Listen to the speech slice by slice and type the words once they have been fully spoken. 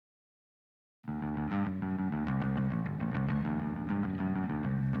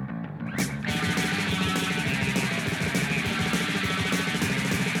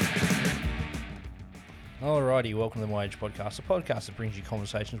Alrighty, welcome to the My Age Podcast, a podcast that brings you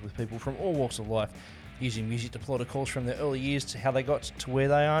conversations with people from all walks of life, using music to plot a course from their early years to how they got to where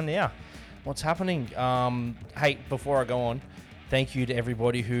they are now. What's happening? Hey, before I go on, thank you to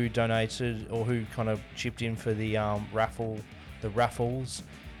everybody who donated or who kind of chipped in for the raffles,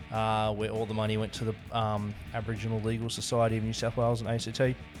 where all the money went to the Aboriginal Legal Society of New South Wales and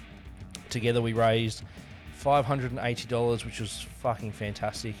ACT. Together we raised $580, which was fucking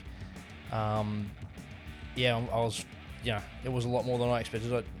fantastic. It was a lot more than I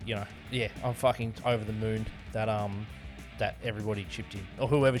expected. I'm fucking over the moon that everybody chipped in, or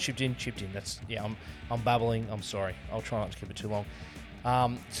whoever chipped in. I'm babbling. I'm sorry. I'll try not to keep it too long.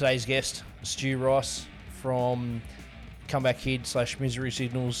 Today's guest, Stu Ross from Comeback Kid / Misery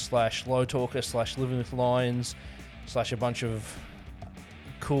Signals / Low Talker / Living with Lions / a bunch of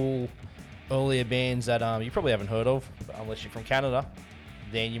cool earlier bands that you probably haven't heard of, unless you're from Canada.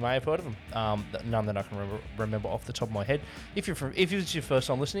 Then you may have heard of them. None that I can remember off the top of my head. If it's your first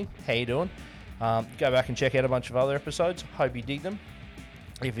time listening, how you doing? Go back and check out a bunch of other episodes. Hope you dig them.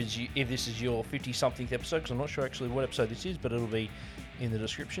 If this is your 50-something episode, because I'm not sure actually what episode this is, but it'll be in the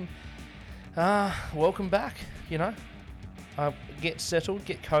description. Welcome back. Get settled,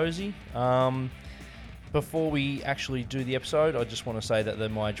 get cozy. Before we actually do the episode, I just want to say that the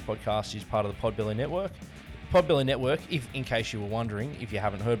My Age Podcast is part of the Podbelly Network. Podbelly Network, in case you were wondering, if you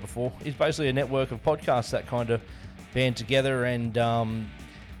haven't heard before, is basically a network of podcasts that kind of band together and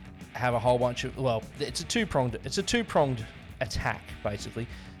have a whole bunch of, it's a two-pronged attack, basically.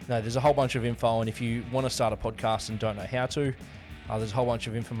 No, there's a whole bunch of info, and if you want to start a podcast and don't know how to, there's a whole bunch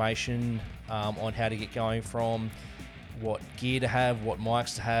of information on how to get going, from what gear to have, what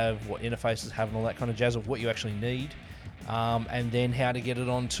mics to have, what interfaces to have, and all that kind of jazz of what you actually need. And then how to get it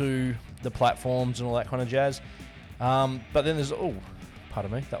onto the platforms and all that kind of jazz. But then there's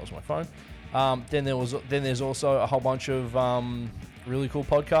pardon me, that was my phone. Then there's also a whole bunch of really cool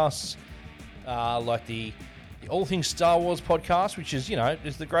podcasts, like the All Things Star Wars podcast, which is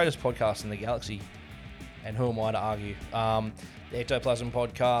is the greatest podcast in the galaxy, and who am I to argue? The Ectoplasm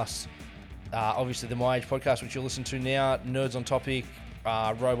podcast, obviously the My Age Podcast, which you'll listen to now, Nerds on Topic,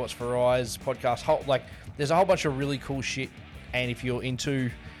 Robots for Eyes podcast. There's a whole bunch of really cool shit, and if you're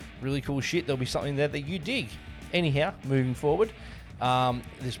into really cool shit, there'll be something there that you dig. Anyhow, moving forward,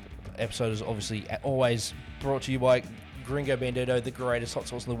 this episode is obviously always brought to you by Gringo Bandito, the greatest hot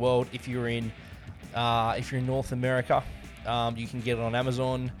sauce in the world. If you're in North America, you can get it on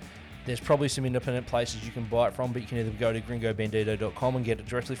Amazon. There's probably some independent places you can buy it from, but you can either go to gringobandito.com and get it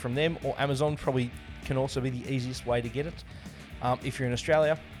directly from them, or Amazon probably can also be the easiest way to get it. If you're in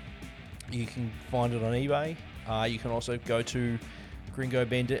Australia, you can find it on eBay. You can also go to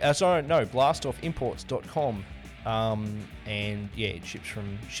blastofimports.com. And yeah, it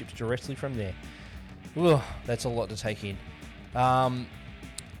ships directly from there. Ugh, that's a lot to take in.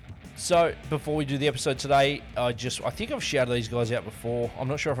 So before we do the episode today, I think I've shouted these guys out before. I'm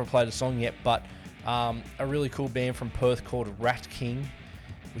not sure if I played a song yet, but a really cool band from Perth called Rat King,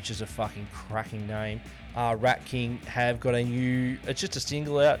 which is a fucking cracking name. Rat King have got it's just a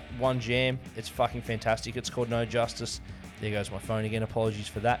single out, one jam. It's fucking fantastic. It's called No Justice. There goes my phone again. Apologies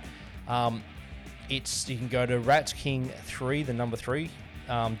for that. You can go to ratking3, the number 3,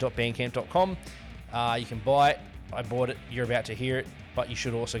 .bandcamp.com. You can buy it. I bought it. You're about to hear it, but you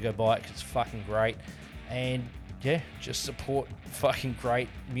should also go buy it because it's fucking great. And yeah, just support fucking great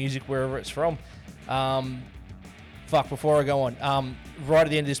music wherever it's from. Before I go on, right at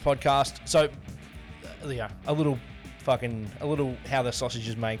the end of this podcast, so a little how the sausage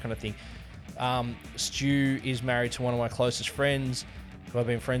is made kind of thing. Stu is married to one of my closest friends, who I've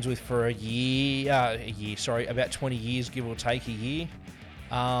been friends with for about 20 years, give or take a year.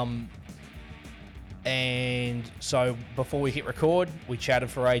 And so before we hit record, we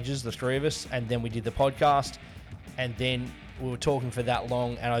chatted for ages, the three of us, and then we did the podcast, and then we were talking for that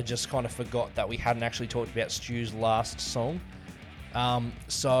long, and I just kind of forgot that we hadn't actually talked about Stu's last song.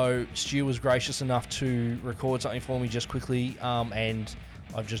 So Stu was gracious enough to record something for me just quickly, and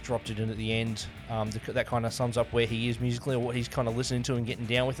I've just dropped it in at the end. That kind of sums up where he is musically, or what he's kind of listening to and getting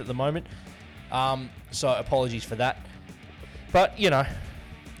down with at the moment. So apologies for that. But, you'll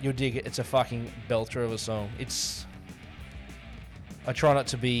dig it. It's a fucking belter of a song. I try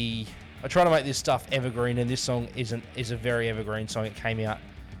to make this stuff evergreen, and this song is a very evergreen song. It came out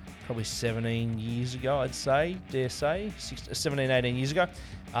probably 17 years ago, I'd say, dare say, 17, 18 years ago.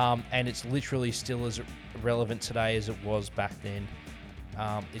 And it's literally still as relevant today as it was back then.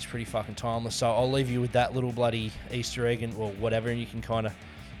 It's pretty fucking timeless. So I'll leave you with that little bloody Easter egg and whatever, and you can kind of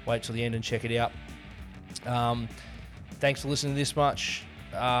wait till the end and check it out. Thanks for listening to this much.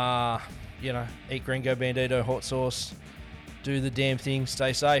 eat Gringo Bandito hot sauce. Do the damn thing.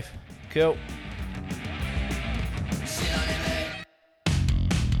 Stay safe. Cool.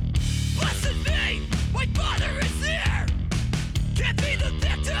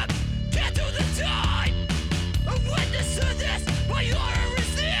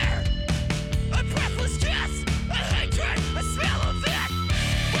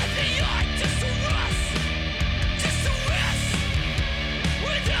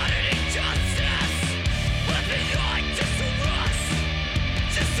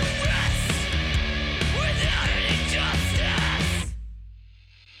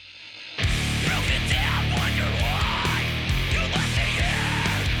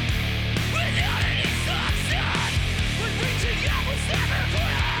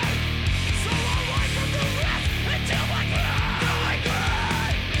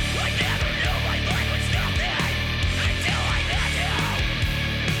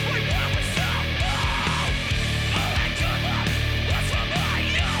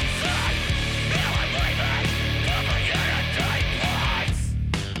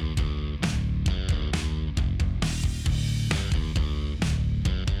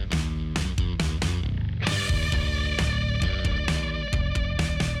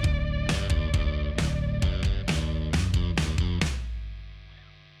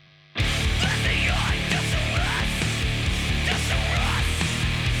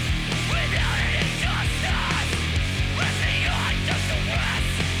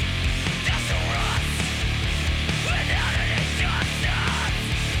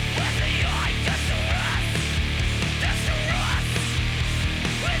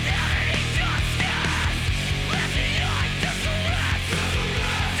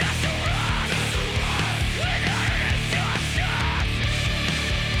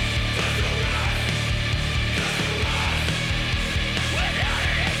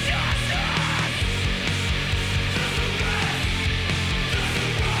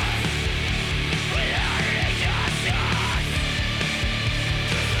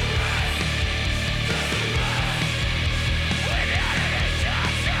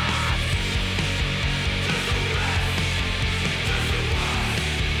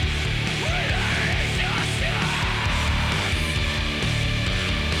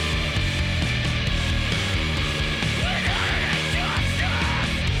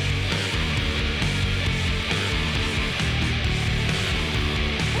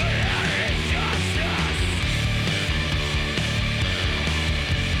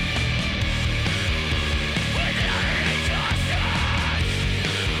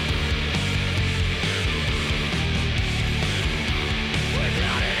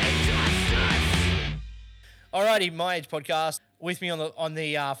 Alrighty, My Age Podcast. With me on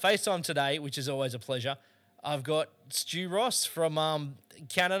the FaceTime today, which is always a pleasure. I've got Stu Ross from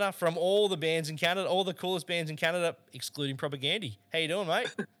Canada, from all the bands in Canada, all the coolest bands in Canada, excluding Propagandy. How you doing,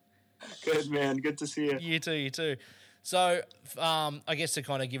 mate? Good, man. Good to see you. You too. So, I guess to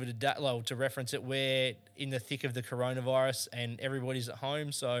kind of give it to reference it, we're in the thick of the coronavirus and everybody's at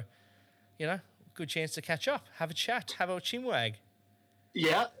home. So, good chance to catch up, have a chat, have a chinwag.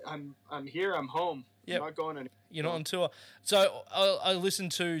 Yeah, I'm here. I'm home. Yep. I'm not going anywhere. You're not on tour. So I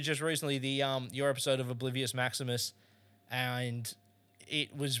listened to just recently the your episode of Oblivious Maximus, and it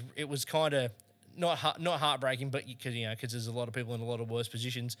was kind of not heartbreaking, but because there's a lot of people in a lot of worse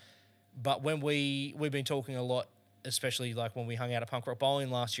positions. But when we've been talking a lot, especially like when we hung out at Punk Rock Bowling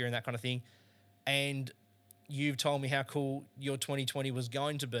last year and that kind of thing, and you've told me how cool your 2020 was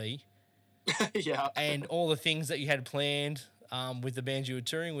going to be. Yeah. And all the things that you had planned with the bands you were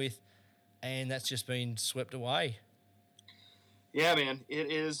touring with, and that's just been swept away. Yeah, man.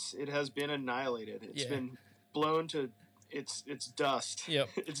 It has been annihilated. It's been blown to it's dust. Yep.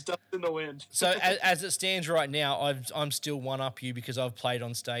 It's dust in the wind. So as it stands right now, I'm still one up you because I've played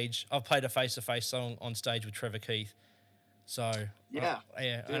on stage. I've played a face-to-face song on stage with Trevor Keith. So yeah,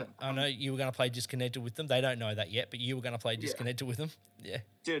 I know you were going to play Disconnected with them. They don't know that yet, but you were going to play Disconnected with them. Yeah,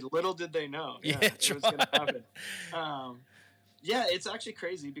 dude. Little did they know. Yeah, it was going to happen. Yeah, it's actually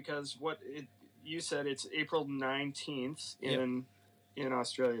crazy because you said it's April 19th in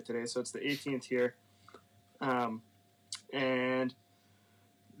Australia today, so it's the 18th here, and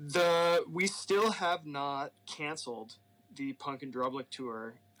we still have not canceled the Punk in Drublic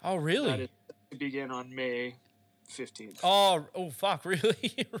tour. Oh, really? That is to begin on May 15th. Oh, fuck,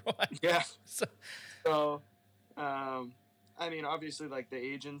 really? Right. Yeah. So, I mean, obviously, like the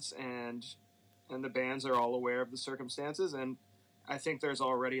agents and the bands are all aware of the circumstances, and I think there's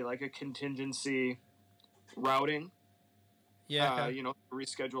already like a contingency routing. Yeah.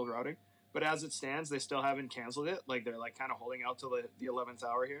 Rescheduled routing. But as it stands, they still haven't canceled it. Like they're like kind of holding out till the 11th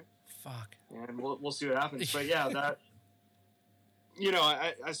hour here. Fuck. And we'll see what happens. But yeah, that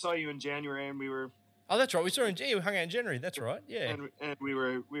I saw you in January, and we were. Oh, that's right. We saw we hung out in January. That's right. Yeah. And we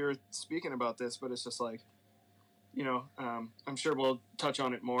were speaking about this, but it's just like, I'm sure we'll touch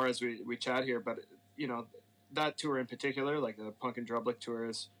on it more as we chat here. But that tour in particular, like the Punk in Drublic tour,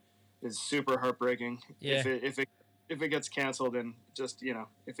 is super heartbreaking. Yeah. If it gets canceled, and just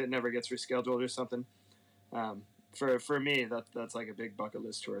if it never gets rescheduled or something. For me, that's like a big bucket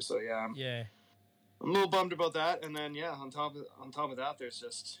list tour. So yeah, I'm a little bummed about that. And then on top of that, there's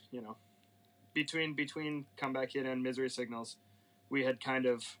just between Comeback Kid and Misery Signals, we had kind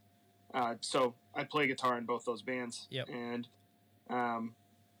of so I play guitar in both those bands. Yep. And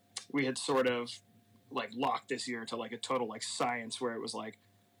we had sort of like locked this year to like a total like science, where it was like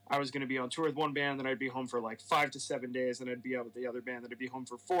I was going to be on tour with one band, then I'd be home for like 5 to 7 days, and I'd be out with the other band, then I'd be home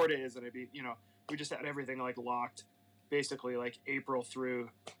for 4 days, and I'd be we just had everything like locked, basically like April through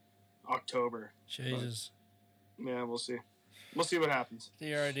October. Jesus. But, yeah, we'll see. We'll see what happens.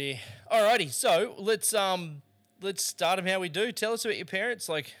 Dear oh dear. Alrighty, so let's start them how we do. Tell us about your parents.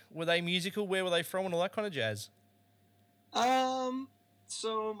 Like, were they musical? Where were they from, and all that kind of jazz?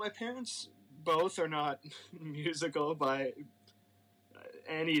 So my parents both are not musical by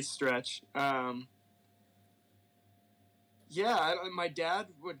any stretch. My dad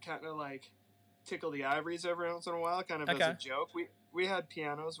would kind of like tickle the ivories every once in a while, kind of as a joke. We had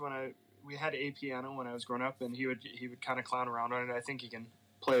pianos we had a piano when I was growing up, and he would kind of clown around on it. I think he can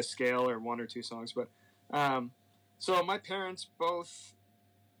play a scale or 1 or 2 songs, but so my parents both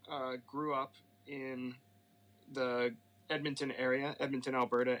grew up in the Edmonton,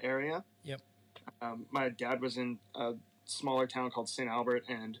 Alberta area. Yep. My dad was in a smaller town called St. Albert,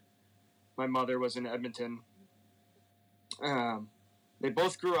 and my mother was in Edmonton. They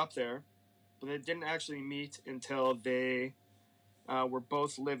both grew up there, but they didn't actually meet until they were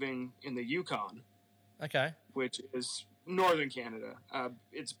both living in the Yukon. Okay. Which is northern Canada.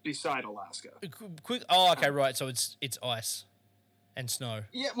 It's beside Alaska. Quick. Oh, okay, right. So it's ice and snow.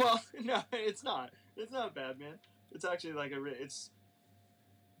 Yeah. Well, no, it's not. It's not bad, man. It's actually like it's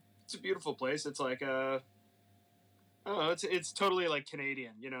a beautiful place. It's like I don't know. It's totally like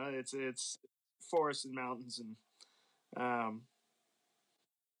Canadian. It's forests and mountains and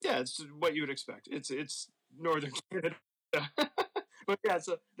it's what you would expect. It's northern Canada. But yeah,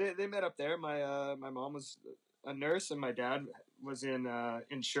 so they met up there. My mom was a nurse, and my dad was in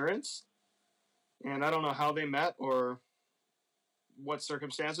insurance. And I don't know how they met or what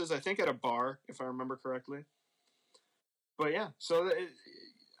circumstances. I think at a bar, if I remember correctly. But yeah, so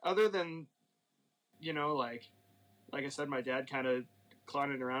other than like I said, my dad kind of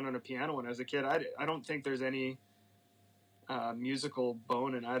clowning around on a piano when I was a kid. I don't think there's any musical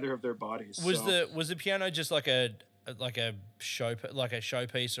bone in either of their bodies. Was the piano just like a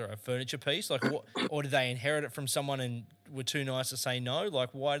showpiece or a furniture piece? Like, what, or did they inherit it from someone and were too nice to say no? Like,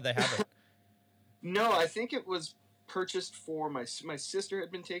 why did they have it? No, I think it was purchased for my sister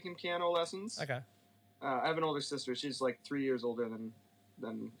had been taking piano lessons. Okay. I have an older sister. She's like 3 years older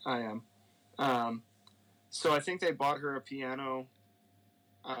than I am. So I think they bought her a piano,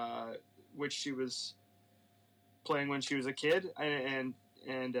 which she was playing when she was a kid, and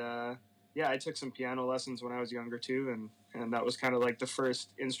I took some piano lessons when I was younger too, and that was kind of like the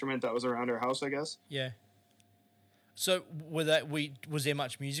first instrument that was around our house, I guess. Yeah. So was there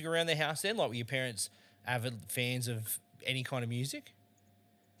much music around their house then? Like, were your parents avid fans of any kind of music?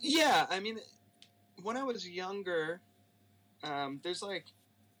 Yeah, I mean, when I was younger, there's like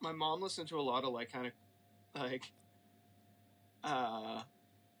my mom listened to a lot of like kind of like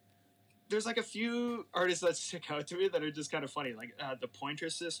there's like a few artists that stick out to me that are just kind of funny, like the Pointer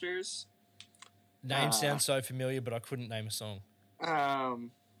Sisters. Name sounds so familiar, but I couldn't name a song.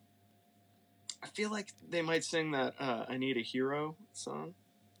 I feel like they might sing that I Need a Hero song.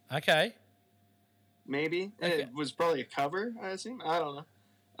 Okay. Maybe. Okay. It was probably a cover, I assume. I don't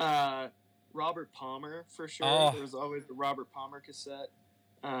know. Robert Palmer, for sure. Oh. There was always the Robert Palmer cassette.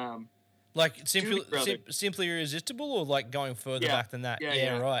 Like Simply Irresistible, or like going further back than that?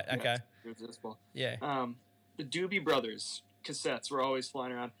 Yeah, right. Okay. Irresistible. Yeah. The Doobie Brothers cassettes were always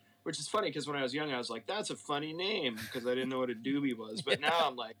flying around, which is funny because when I was young, I was like, that's a funny name because I didn't know what a doobie was. But now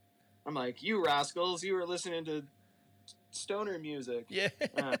I'm like, you rascals, you were listening to stoner music. Yeah.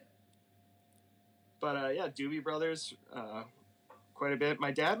 Doobie Brothers, quite a bit.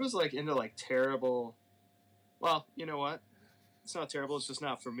 My dad was like into like terrible. Well, you know what? It's not terrible. It's just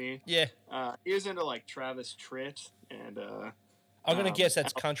not for me. Yeah. He was into like Travis Tritt and. I'm gonna guess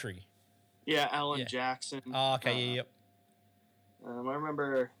that's country. Yeah, Alan Jackson. Oh, okay. Yep. I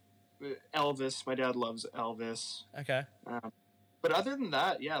remember Elvis. My dad loves Elvis. Okay. But other than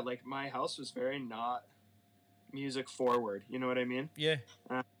that, yeah, like my house was very not music forward. You know what I mean? Yeah.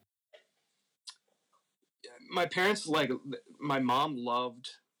 My parents, like, my mom loved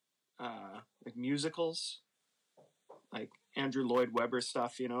like musicals, like Andrew Lloyd Webber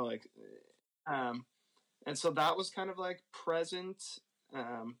stuff, you know, like, and so that was kind of like present.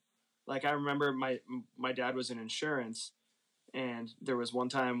 Like I remember my dad was in insurance, and there was one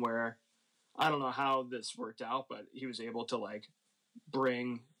time where I don't know how this worked out, but he was able to like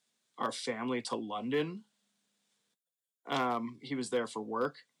bring our family to London. He was there for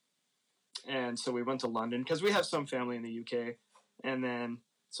work, and so we went to London because we have some family in the UK, and then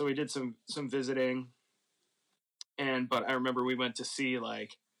so we did some visiting, but I remember we went to see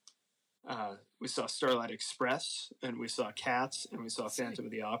like we saw Starlight Express, and we saw Cats, and we saw Phantom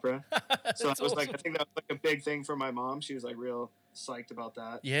of the Opera. So that was awesome. Like, I think that was like a big thing for my mom. She was like real psyched about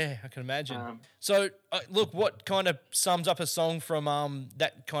that. Yeah, I can imagine. So look, what kind of sums up a song from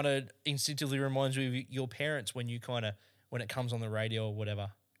that kind of instinctively reminds you of your parents when it comes on the radio or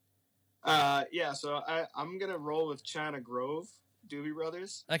whatever? Yeah, so I'm gonna roll with China Grove, Doobie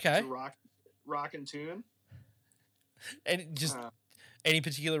Brothers. Okay. It's a rock and tune. And just any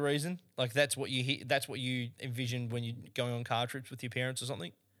particular reason? Like that's what you envision when you're going on car trips with your parents or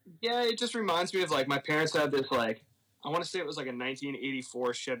something? Yeah, it just reminds me of like my parents had this like, I want to say it was like a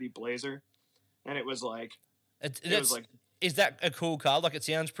 1984 Chevy Blazer, and it was like is that a cool car? Like it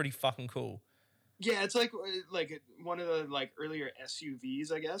sounds pretty fucking cool. Yeah, it's like one of the like earlier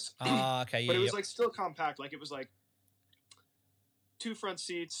SUVs, I guess. Okay, yeah. But it was like still compact. Like it was like 2 front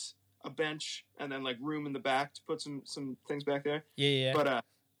seats, a bench, and then like room in the back to put some things back there. Yeah. But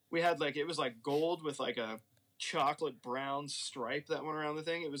we had like, it was like gold with like a chocolate brown stripe that went around the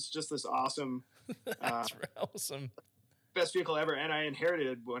thing. It was just this awesome. That's awesome. Best vehicle ever, and I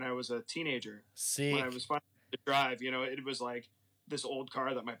inherited when I was a teenager. Sick. When I was finding to drive, you know, it was like this old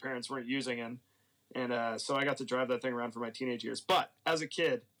car that my parents weren't using, and so I got to drive that thing around for my teenage years. But as a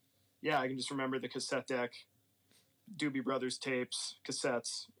kid, yeah, I can just remember the cassette deck, Doobie Brothers tapes,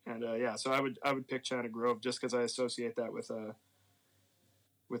 cassettes, and yeah. So I would pick China Grove just because I associate that with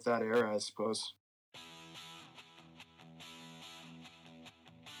that era, I suppose.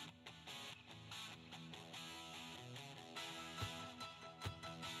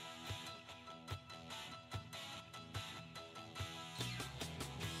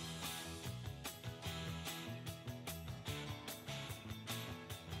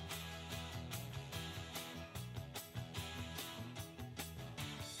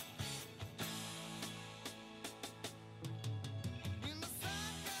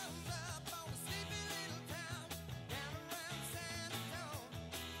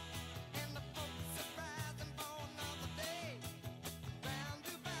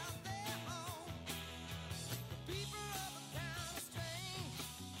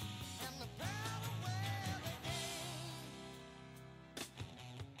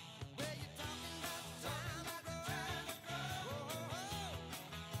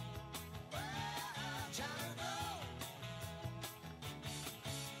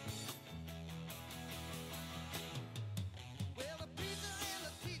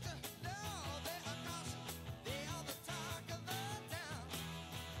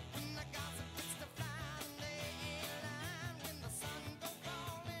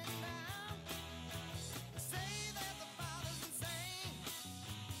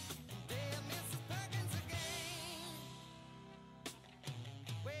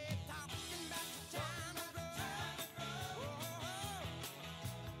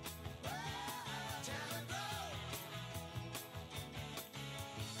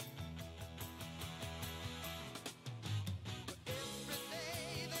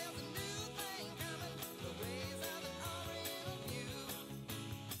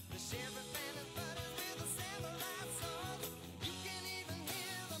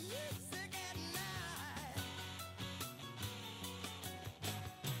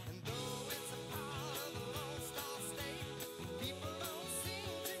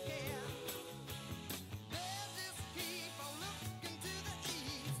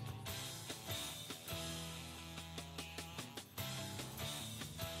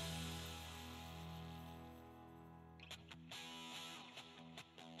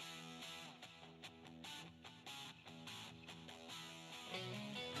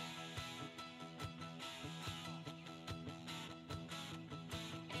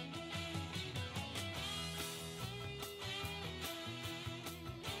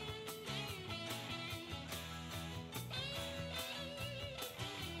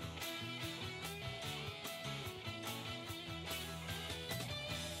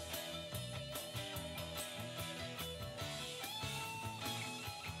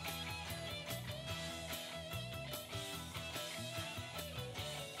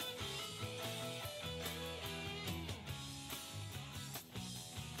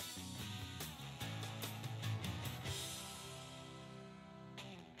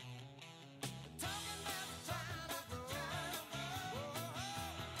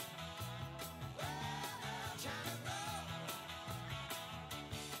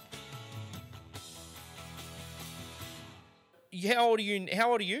 how old are you?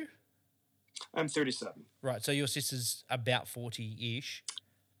 How old are you? I'm 37. Right. So your sister's about 40-ish.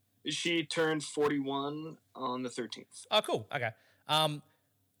 She turned 41 on the 13th. Oh, cool. Okay.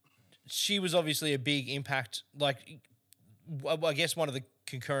 She was obviously a big impact. Like, I guess one of the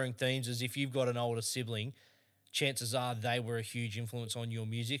concurring themes is if you've got an older sibling, chances are they were a huge influence on your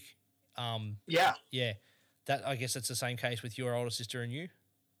music. Yeah. Yeah. That, I guess that's the same case with your older sister and you.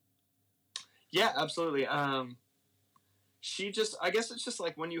 Yeah, absolutely. I guess it's just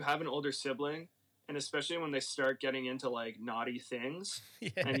like when you have an older sibling, and especially when they start getting into like naughty things, Yeah.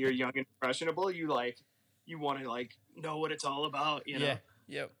 and you're young and impressionable, you want to like know what it's all about, you know?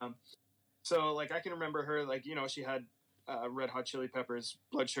 Yeah. Yep. So like I can remember her, like, you know, she had Red Hot Chili Peppers,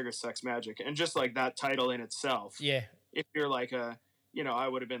 Blood Sugar Sex Magic, and just like that title in itself. Yeah. If you're like I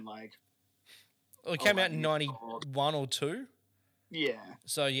would have been like, Well, it came out in 91 or 2. yeah.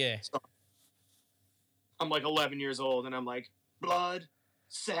 So yeah. So I'm like 11 years old, and I'm like, blood,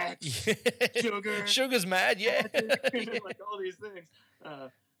 sex, sugar, sugar's mad, yeah. like all these things.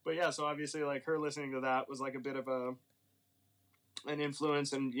 But yeah, so obviously, like her listening to that was like a bit of an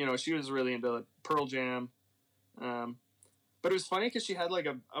influence, and you know, she was really into Pearl Jam. But it was funny because she had like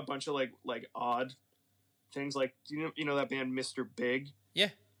a bunch of like odd things, like you know that band Mr. Big. Yeah,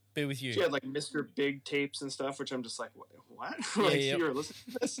 Be With You. She had like Mr. Big tapes and stuff, which I'm just like, what? Yeah, like yep. you were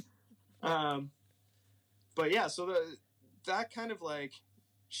listening to this. But yeah, so that kind of like,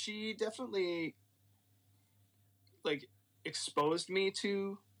 she definitely like exposed me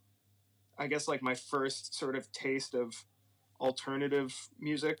to, I guess, like my first sort of taste of alternative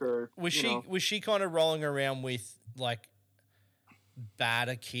music. Or was she kind of rolling around with like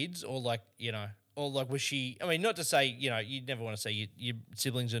badder kids, or like, you know, or like was she? I mean, not to say, you know, you never want to say your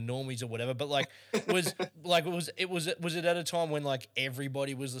siblings are normies or whatever, but like was it at a time when like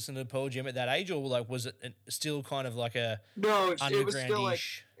everybody was listening to Pearl Jam at that age, or like was it still kind of like a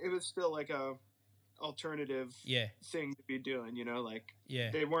underground-ish? It was still like a alternative thing to be doing, you know, like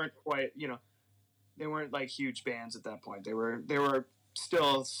they weren't quite, you know, they weren't like huge bands at that point. They were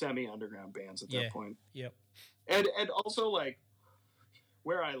still semi underground bands at that point. Yep. And also like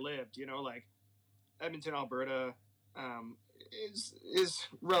where I lived, you know, like Edmonton, Alberta, is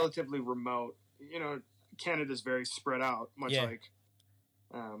relatively remote. You know, Canada's very spread out, much like,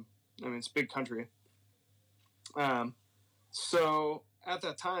 I mean, it's a big country. So at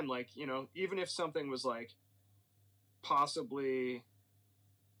that time, like, you know, even if something was like possibly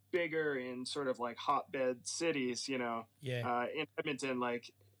bigger in sort of like hotbed cities, you know, in Edmonton,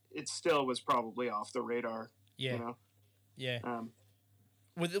 like it still was probably off the radar. You know?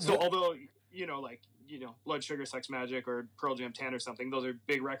 Although, you know, like, you know, Blood Sugar Sex Magic or Pearl Jam 10 or something, those are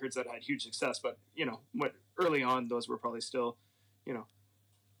big records that had huge success, but you know, early on those were probably still, you know,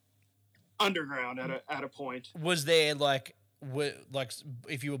 underground at a point. Was there like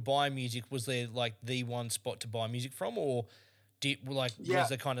if you were buying music, was there like the one spot to buy music from, or was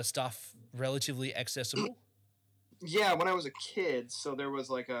the kind of stuff relatively accessible? Yeah, when I was a kid, so there was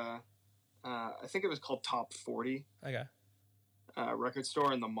like I think it was called Top 40. Okay. Record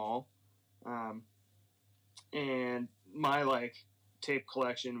store in the mall. And my like tape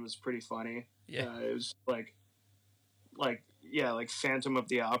collection was pretty funny. Yeah. It was like Phantom of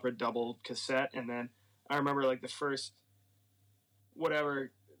the Opera double cassette, and then I remember like the first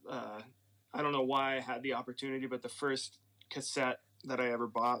whatever I don't know why I had the opportunity, but the first cassette that I ever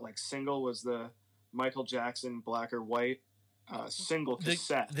bought, like single, was the Michael Jackson Black or White single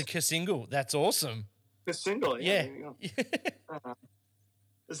cassette. The single, that's awesome. The single, yeah. There you go.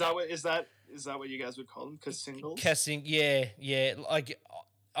 Is that what you guys would call them? Singles? Yeah. Like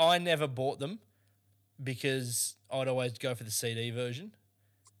I never bought them because I'd always go for the CD version.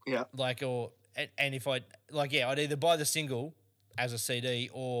 Yeah. Like and if I'd either buy the single as a CD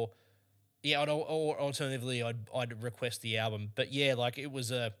or alternatively I'd request the album. But yeah, like it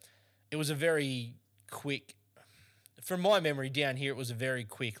was a very quick, from my memory down here, it was a very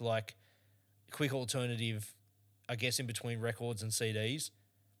quick alternative, I guess, in between records and CDs.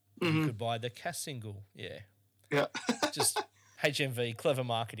 Mm-hmm. You could buy the single. Yeah. Just HMV, clever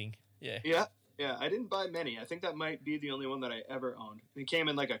marketing. Yeah. I didn't buy many. I think that might be the only one that I ever owned. It came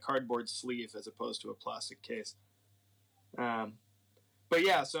in like a cardboard sleeve as opposed to a plastic case. But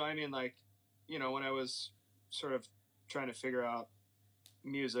yeah, so I mean, like, you know, when I was sort of trying to figure out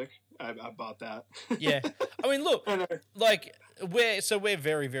music, I bought that. Yeah. I mean, look, like we're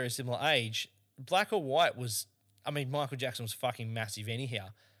very, very similar age. Black or White was, I mean, Michael Jackson was fucking massive anyhow.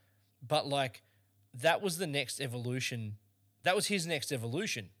 But like that was the next evolution. That was his next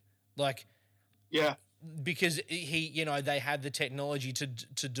evolution. Like, yeah, because he, you know, they had the technology to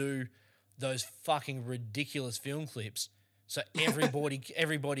do those fucking ridiculous film clips. So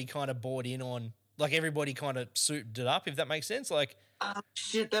everybody kind of bought in on, like everybody kind of souped it up, if that makes sense. Like,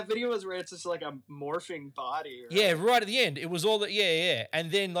 shit, that video was where it's just like a morphing body. Right? yeah, right at the end, it was all that. Yeah.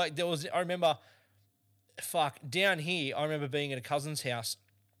 And then like there was, I remember, down here, I remember being at a cousin's house,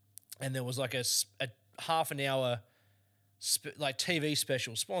 and there was like a half an hour like TV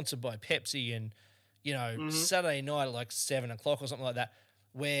special sponsored by Pepsi, and Saturday night at like 7 o'clock or something like that,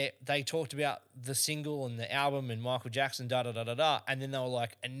 where they talked about the single and the album and Michael Jackson, and then they were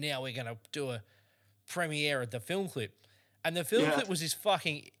like, and now we're gonna do a premiere at the film clip, and the film clip was this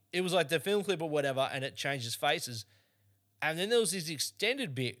it was like the film clip or whatever, and it changes faces, and then there was this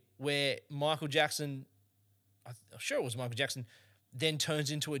extended bit where Michael Jackson, I'm sure it was Michael Jackson, then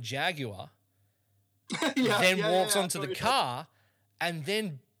turns into a Jaguar. Walks onto the car, and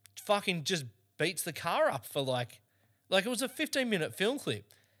then fucking just beats the car up for like it was a 15-minute film clip.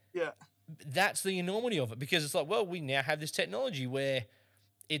 Yeah. That's the enormity of it, because it's like, well, we now have this technology where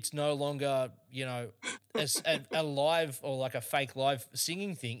it's no longer, a live or like a fake live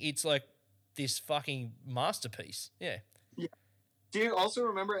singing thing. It's like this fucking masterpiece. Yeah. Yeah. Do you also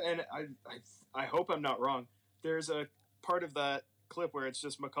remember, and I hope I'm not wrong, there's a part of that clip where it's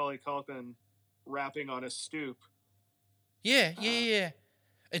just Macaulay Culkin rapping on a stoop. Yeah.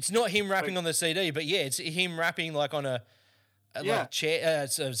 It's not him rapping on the CD, but yeah, it's him rapping like on a chair,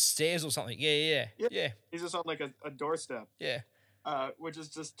 stairs or something. Yeah. He's just on like a doorstep. Yeah. Which is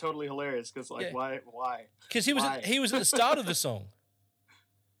just totally hilarious, because why? Because he was at the start of the song.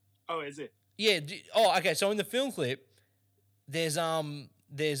 Oh, is it? Yeah. Okay. So in the film clip, there's a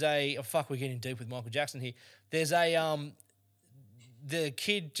we're getting deep with Michael Jackson here. There's the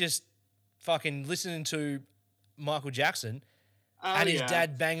kid just fucking listening to Michael Jackson, and his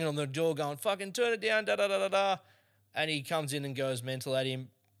dad banging on the door going, fucking turn it down, da-da-da-da-da. And he comes in and goes mental at him.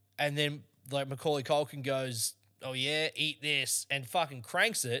 And then like Macaulay Culkin goes, oh yeah, eat this, and fucking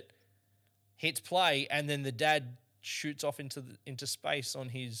cranks it, hits play, and then the dad shoots off into space on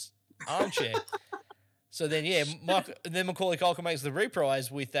his armchair. So then, then Macaulay Culkin makes the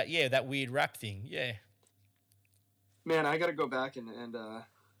reprise with that weird rap thing. Yeah. Man, I got to go back and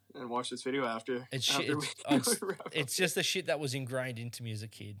watch this video after. It's just the shit that was ingrained into me as a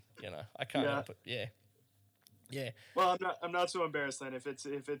kid. I can't help it. Yeah. Yeah. Well, I'm not so embarrassed then if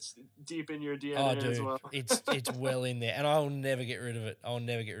it's deep in your DNA as well. it's well in there, and I'll never get rid of it.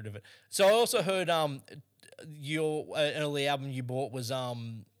 So I also heard your early album you bought was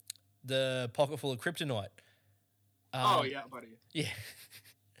the Pocket Full of Kryptonite. Oh yeah, buddy. Yeah.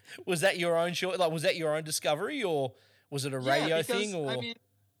 Was that your own short? Like, was that your own discovery, or was it a radio thing? Or I mean,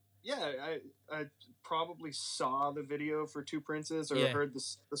 I probably saw the video for Two Princes, or heard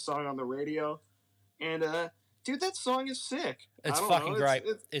the song on the radio, and dude, that song is sick. It's fucking great.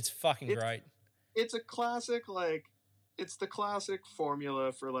 It's fucking great. It's a classic, like, it's the classic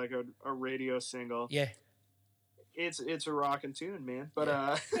formula for like a radio single. Yeah. It's a rockin' tune, man. But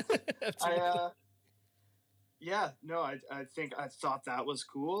I thought that was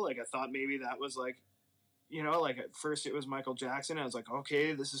cool. Like, I thought maybe that was like, like at first it was Michael Jackson. I was like,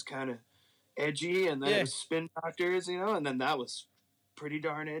 okay, this is kind of edgy, and then it was Spin Doctors, and then that was pretty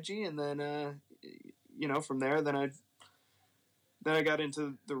darn edgy, and then from there, then I got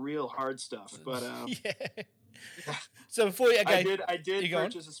into the real hard stuff. But So before you, okay, I did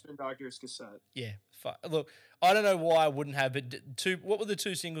purchase a Spin Doctors cassette. Yeah, look, I don't know why I wouldn't have, but what were the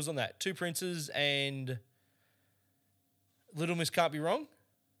two singles on that? Two Princes and Little Miss Can't Be Wrong?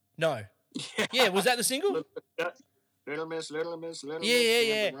 No. Yeah, was that the single? Little Miss.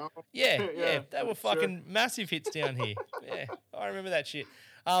 Yeah. They were fucking massive hits down here. Yeah, I remember that shit.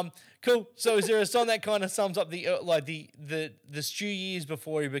 Cool. So is there a song that kind of sums up the Stu years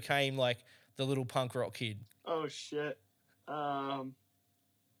before he became like the little punk rock kid? Oh shit. It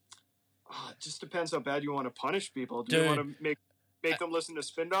just depends how bad you want to punish people. Do you want to make them listen to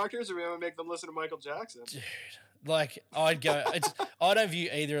Spin Doctors, or do you want to make them listen to Michael Jackson? Dude, like I don't view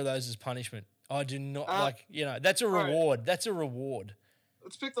either of those as punishment. I do not that's a reward. Right. That's a reward.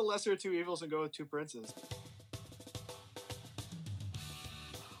 Let's pick the lesser of two evils and go with Two Princes.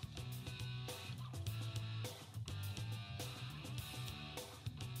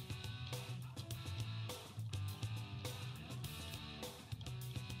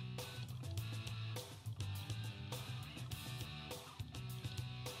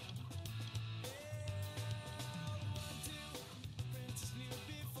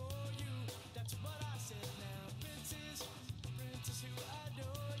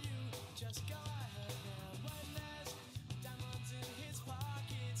 Just go ahead now.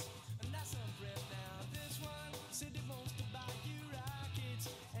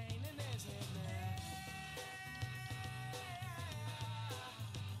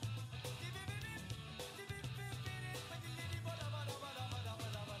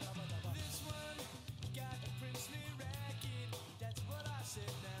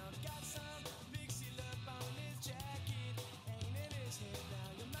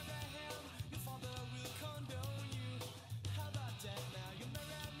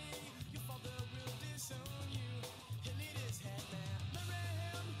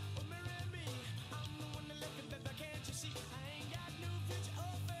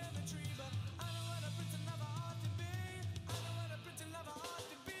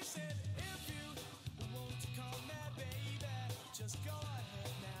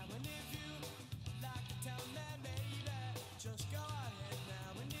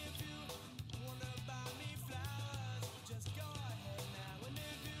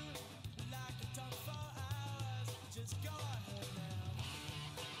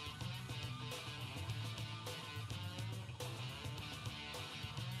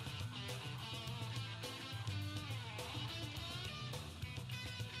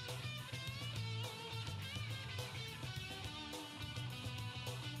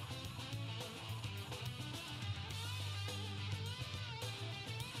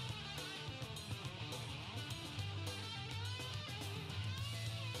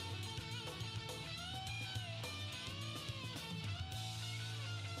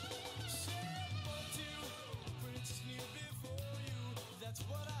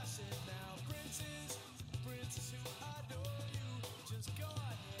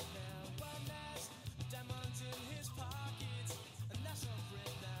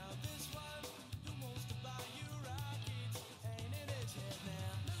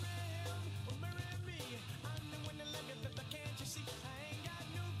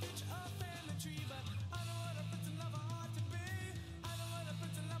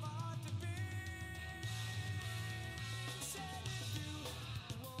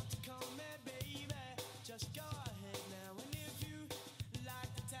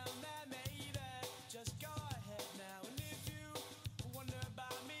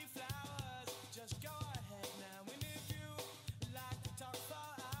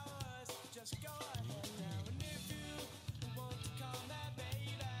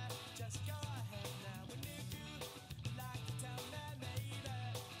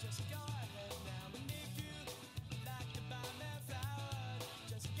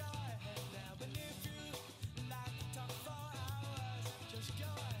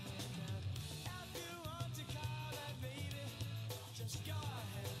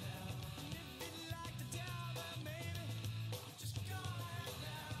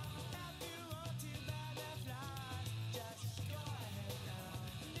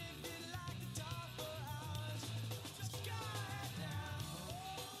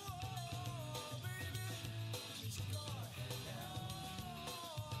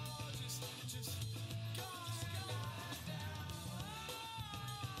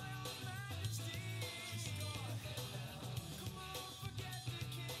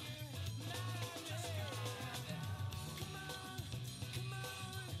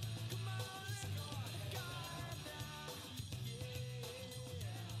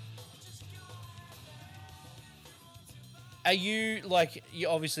 Are you like you?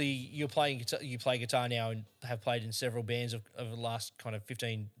 Obviously, you're playing guitar. You play guitar now and have played in several bands of the last kind of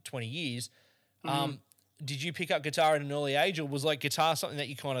 15, 20 years. Mhm. Did you pick up guitar at an early age, or was like guitar something that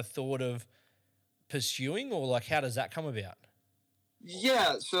you kind of thought of pursuing, or like how does that come about?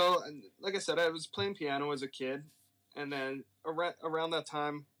 Yeah, so like I said, I was playing piano as a kid, and then around that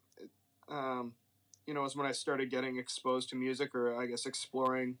time, um, is when I started getting exposed to music, or I guess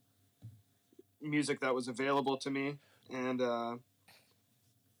exploring music that was available to me. And I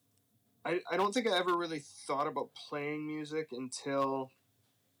don't think I ever really thought about playing music until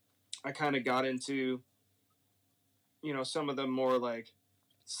I kind of got into, some of the more like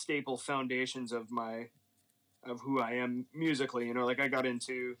staple foundations of who I am musically. Like I got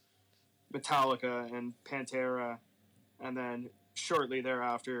into Metallica and Pantera, and then shortly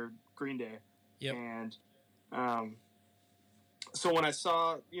thereafter Green Day. Yep. And so when I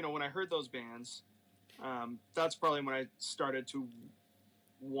saw, when I heard those bands, that's probably when I started to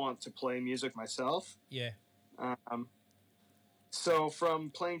want to play music myself. Yeah. So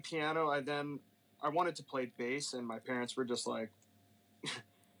from playing piano, I wanted to play bass, and my parents were just like,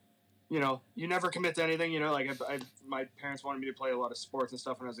 you never commit to anything. Like my parents wanted me to play a lot of sports and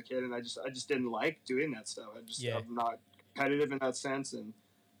stuff when I was a kid, and I just didn't like doing that stuff. I'm not competitive in that sense, and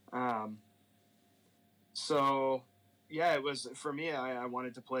so yeah, it was for me. I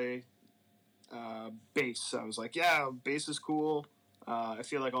wanted to play bass. I was like, yeah, bass is cool. I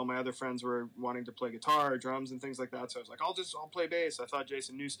feel like all my other friends were wanting to play guitar, or drums, and things like that. So I was like, I'll play bass. I thought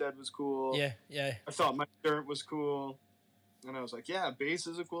Jason Newsted was cool. Yeah, yeah. I thought Mike Dirnt was cool, and I was like, yeah, bass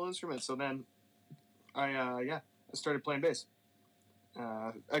is a cool instrument. So then I started playing bass.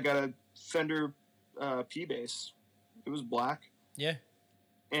 I got a Fender P bass. It was black. Yeah.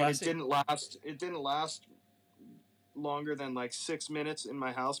 And Classic. It didn't last longer than like 6 minutes in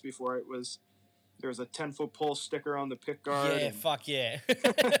my house before there was a 10-foot pole sticker on the pick guard. Yeah, fuck yeah.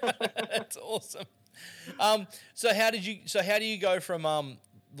 That's awesome. So how do you go from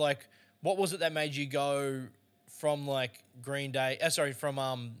like what was it that made you go from like Green Day from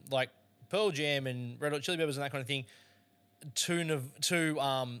like Pearl Jam and Red Hot Chili Peppers and that kind of thing to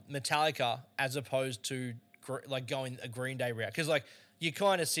Metallica as opposed to like going a Green Day route? Because like you're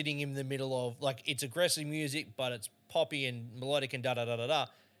kind of sitting in the middle of like it's aggressive music but it's poppy and melodic and da da da da da.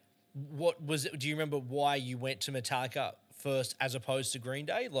 What was it? Do you remember why you went to Metallica first as opposed to Green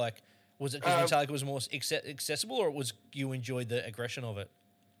Day? Like, was it because Metallica was more accessible, or was you enjoyed the aggression of it?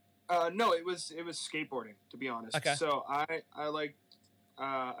 No, it was skateboarding, to be honest. Okay. So I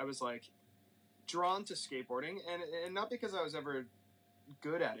was like drawn to skateboarding, and not because I was ever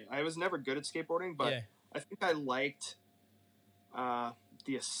good at it. I was never good at skateboarding, but I think I liked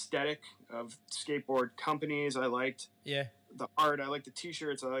the aesthetic of skateboard companies. I liked the art. I liked the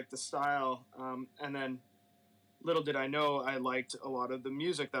T-shirts. I liked the style. And then, little did I know, I liked a lot of the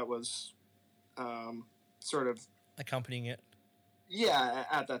music that was sort of accompanying it. Yeah,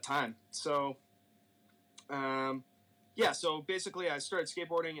 at that time. So, so basically, I started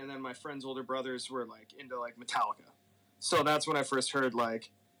skateboarding, and then my friends' older brothers were like into like Metallica. So that's when I first heard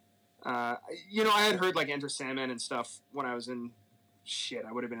like, I had heard like Enter Sandman and stuff when I was in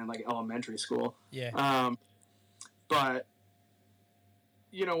I would have been in like elementary school. Yeah. But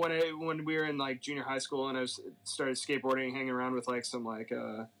when we were in like junior high school and I started skateboarding, hanging around with like some like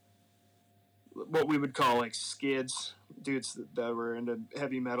what we would call like skids, dudes that were into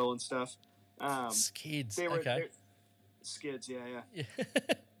heavy metal and stuff. Skids. Skids, yeah.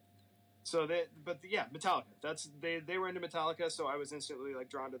 So Metallica. They were into Metallica, so I was instantly like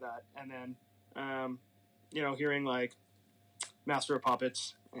drawn to that. And then, hearing like Master of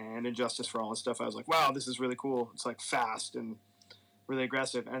Puppets and Injustice for All and stuff, I was like, wow, this is really cool. It's like fast and really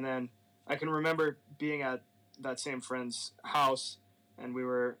aggressive. And then I can remember being at that same friend's house, and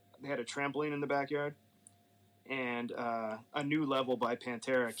they had a trampoline in the backyard, and A New Level by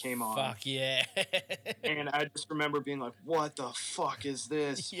Pantera came on. Fuck yeah. And I just remember being like, what the fuck is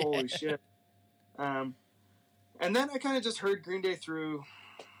this? Yeah. Holy shit. And then I kind of just heard Green Day through,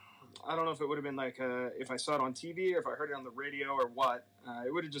 I don't know if it would have been like if I saw it on TV or if I heard it on the radio or what.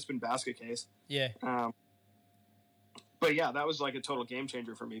 It would have just been Basket Case. Yeah. But yeah, that was like a total game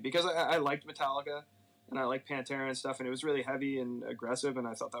changer for me because I liked Metallica and I liked Pantera and stuff, and it was really heavy and aggressive, and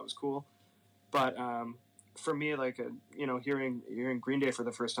I thought that was cool. But for me, like hearing Green Day for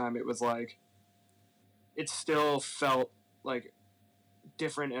the first time, it was like it still felt like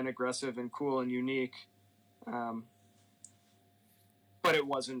different and aggressive and cool and unique, but it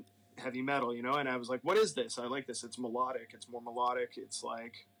wasn't heavy metal, and I was like, what is this? I like this. It's melodic. It's more melodic. It's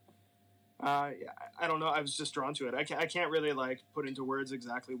like I don't know. I was just drawn to it. I can't really like put into words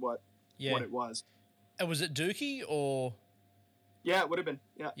exactly what it was. And was it Dookie or? Yeah, it would have been.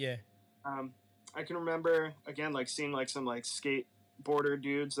 Yeah. Yeah. I can remember again, like seeing like some like skateboarder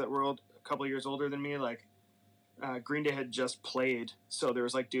dudes that were a couple years older than me. Like Green Day had just played, so there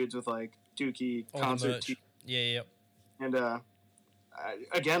was like dudes with like Dookie All the concert merch. Yeah. and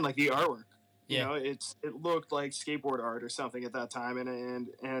again like the artwork. You Yeah. know, it looked like skateboard art or something at that time,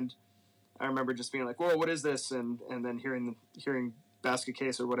 and I remember just being like, "Whoa, what is this?" And then hearing Basket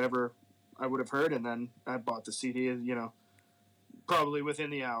Case or whatever I would have heard, and then I bought the CD. You know, probably within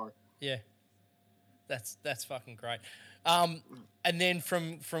the hour. Yeah. That's fucking great. And then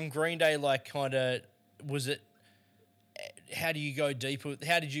from Green Day, like, kind of, was it? How do you go deeper?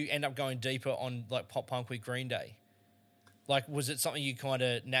 How did you end up going deeper on like pop punk with Green Day? Like, was it something you kind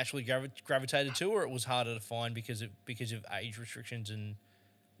of naturally gravitated to, or it was harder to find because of age restrictions and,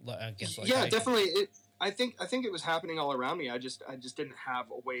 like, I guess, Yeah, location? definitely. I think it was happening all around me. I just didn't have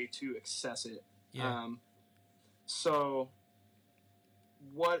a way to access it. Yeah. So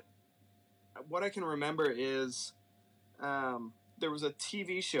what I can remember is there was a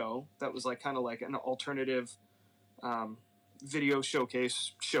TV show that was like kind of like an alternative video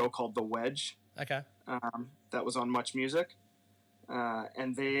showcase show called The Wedge. Okay. That was on Much Music,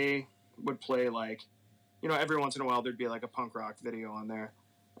 and they would play like, you know, every once in a while there'd be like a punk rock video on there.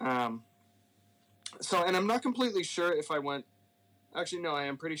 So, and I'm not completely sure if I went. Actually, no, I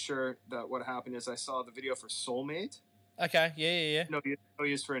am pretty sure that what happened is I saw the video for Soulmate. Okay. Yeah. No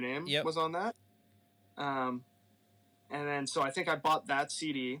Use for a Name Yep. was on that. And then so I think I bought that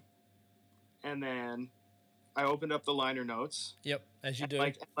CD, and then I opened up the liner notes. Yep, as you do.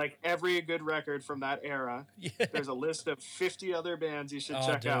 Like every good record from that era, yeah. there's a list of 50 other bands you should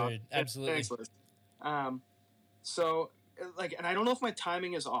check dude, out. Absolutely. So like, and I don't know if my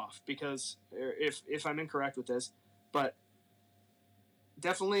timing is off because if I'm incorrect with this, but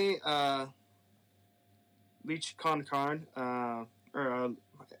definitely Leche Con Carne,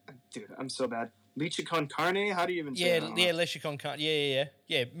 dude, I'm so bad. Leche Con Carne, how do you even say that? Yeah, Leche Con Carne.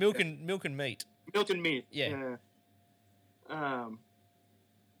 Yeah. Milk and meat. Milk and Meat. Yeah.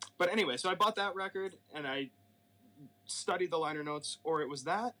 But anyway, so I bought that record and I studied the liner notes, or it was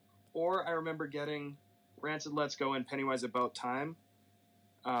that, or I remember getting Rancid Let's Go and Pennywise About Time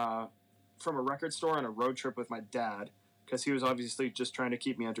from a record store on a road trip with my dad, because he was obviously just trying to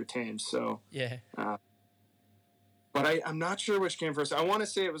keep me entertained. So yeah. But I'm not sure which came first. I want to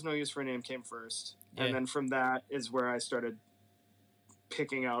say it was No Use for a Name came first, and then from that is where I started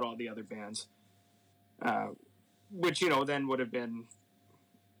picking out all the other bands, which, you know, then would have been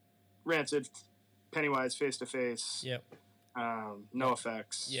Rancid, Pennywise, Face to Face, Yep,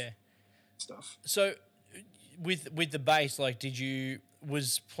 NoFX, yeah, stuff. So with the bass, like,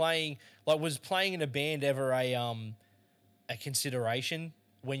 was playing in a band ever a consideration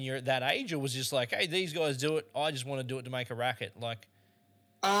when you're at that age, or was it just like, hey, these guys do it, I just want to do it to make a racket, like,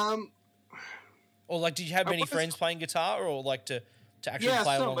 or like, did you have many friends playing guitar, or like to actually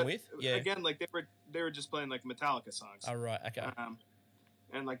play along with? Yeah, again, like they were just playing like Metallica songs. Oh, right, okay,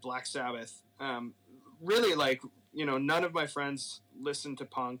 and like Black Sabbath. Really, like, you know, none of my friends listened to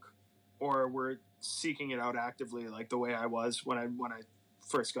punk or were seeking it out actively like the way I was when I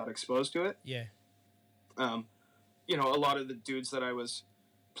first got exposed to it. Yeah. You know, a lot of the dudes that I was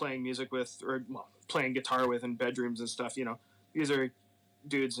playing music with, or playing guitar with in bedrooms and stuff, you know, these are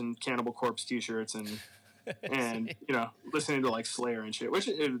dudes in Cannibal Corpse t-shirts and you know, listening to like Slayer and shit, which,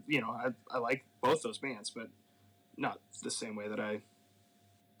 you know, I like both those bands, but not the same way that I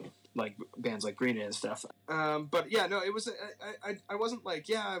like bands like Green Day and stuff. But yeah, no, it was, I wasn't like,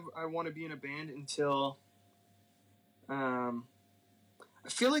 yeah, I want to be in a band until, I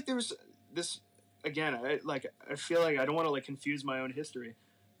feel like there was this, again, I feel like I don't want to like confuse my own history,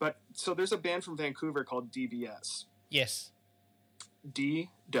 but so there's a band from Vancouver called DBS. Yes.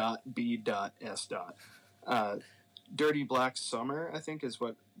 D.B.S. Dirty Black Summer, I think, is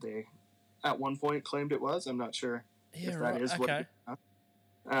what they at one point claimed it was. I'm not sure if that is what it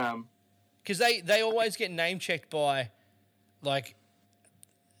is. Because they always get name checked by, like,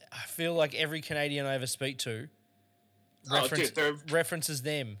 I feel like every Canadian I ever speak to references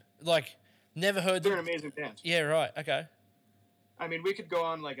them. Like, never heard them. They're an amazing band. Yeah, right. Okay. I mean, we could go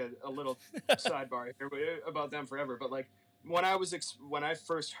on like a little sidebar here about them forever, but like when I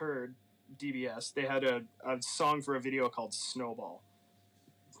first heard DBS, they had a song for a video called Snowball,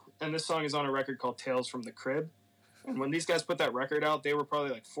 and this song is on a record called Tales from the Crib. And when these guys put that record out, they were probably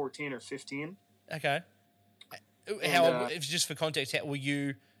like 14 or 15. Okay. If just for context, were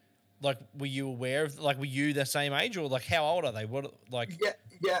you aware of, like, were you the same age, or like how old are they? What, like?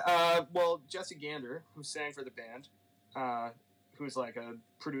 Yeah. Well, Jesse Gander, who sang for the band, who's like a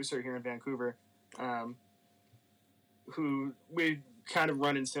producer here in Vancouver, who we kind of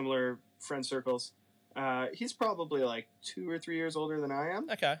run in similar friend circles. He's probably like 2 or 3 years older than I am.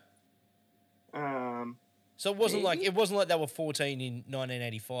 Okay. Um, So it wasn't maybe? like they were 14 in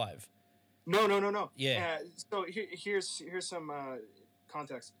 1985. No. Yeah. So here's some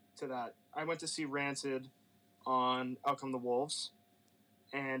context to that. I went to see Rancid on Out Come the Wolves,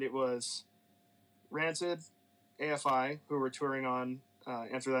 and it was Rancid, AFI, who were touring on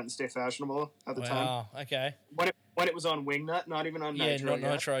Enter That and Stay Fashionable at the time. Wow. Okay. When it was on Wingnut, not even on Yeah, Nitro not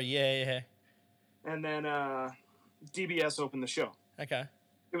yet. Nitro. Yeah. And then DBS opened the show. Okay.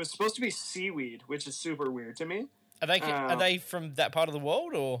 It was supposed to be Seaweed, which is super weird to me. Are they from that part of the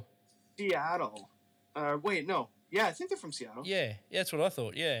world or? Seattle. Wait, no. Yeah, I think they're from Seattle. Yeah, that's what I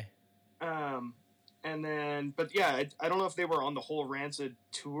thought. Yeah. And then, but yeah, I don't know if they were on the whole Rancid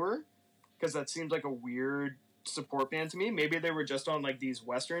tour, because that seemed like a weird support band to me. Maybe they were just on like these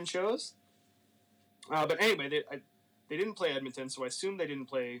Western shows. But anyway, they didn't play Edmonton, so I assume they didn't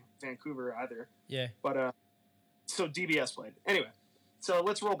play Vancouver either. Yeah. But so DBS played. Anyway, so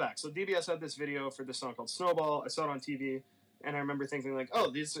let's roll back. So DBS had this video for this song called Snowball. I saw it on TV, and I remember thinking like, oh,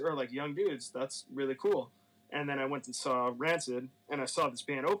 these are like young dudes. That's really cool. And then I went and saw Rancid, and I saw this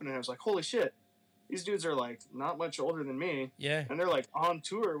band open, and I was like, holy shit, these dudes are like not much older than me. Yeah. And they're like on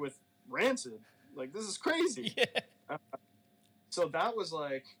tour with Rancid. Like, this is crazy. Yeah. So that was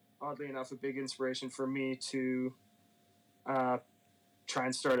like, oddly enough, a big inspiration for me to try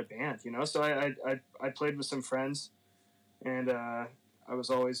and start a band, you know? So I played with some friends, and I was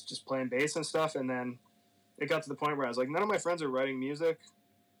always just playing bass and stuff, and then it got to the point where I was like, none of my friends are writing music,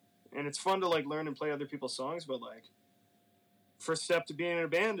 and it's fun to like learn and play other people's songs, but like, first step to being in a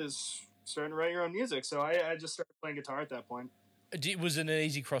band is starting to write your own music. So I just started playing guitar at that point. Was it an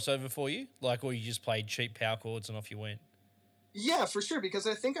easy crossover for you? Like, or you just played cheap power chords and off you went? Yeah, for sure, because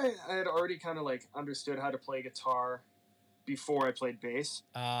I think I had already kind of like understood how to play guitar before I played bass.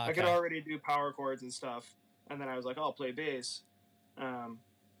 Okay. I could already do power chords and stuff, and then I was like, oh, I'll play bass,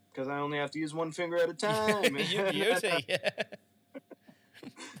 because I only have to use one finger at a time. Beauty.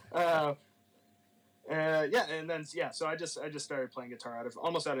 Yeah, and then so I just started playing guitar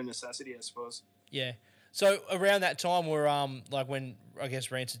almost out of necessity, I suppose. Yeah. So around that time, where like when I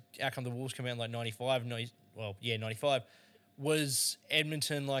guess Rancid, Out Come the Wolves came out in like 95, 95, was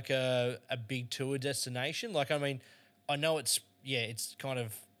Edmonton like a big tour destination? Like, I mean, I know it's kind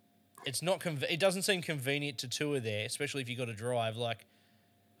of, it's not it doesn't seem convenient to tour there, especially if you got to drive. Like,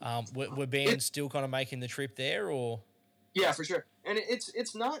 were bands still kind of making the trip there, or? Yeah, for sure. And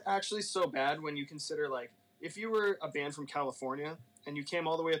it's not actually so bad when you consider, like, if you were a band from California and you came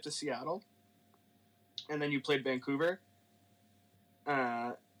all the way up to Seattle, and then you played Vancouver,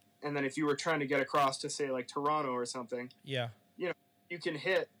 and then if you were trying to get across to, say, like, Toronto or something, yeah, you know, you can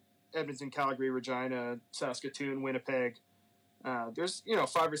hit Edmonton, Calgary, Regina, Saskatoon, Winnipeg. There's,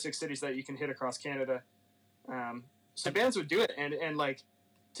 5 or 6 cities that you can hit across Canada. So bands would do it, and like,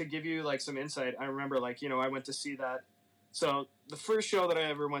 to give you, like, some insight, I remember, like, I went to see that. So the first show that I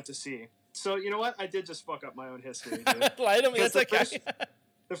ever went to see. So you know what? I did just fuck up my own history. Later, that's okay.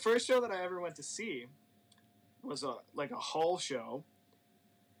 The first show that I ever went to see was a Hull show.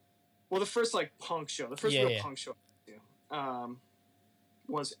 Well, the first like punk show, the first real punk show,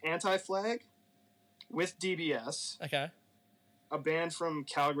 was Anti-Flag with DBS. Okay. A band from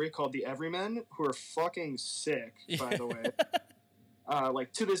Calgary called the Everymen, who are fucking sick, by the way.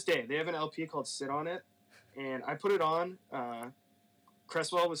 Like, to this day, they have an LP called Sit On It. And I put it on.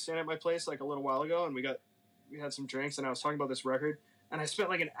 Cresswell was staying at my place like a little while ago, and we had some drinks, and I was talking about this record, and I spent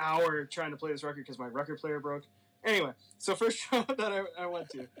like an hour trying to play this record because my record player broke. Anyway, so first show that I went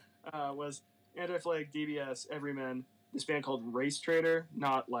to was Anti-Flag, DBS, Everymen, this band called Race Trader,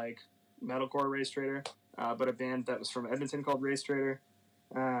 not like metalcore Race Trader, but a band that was from Edmonton called Race Trader,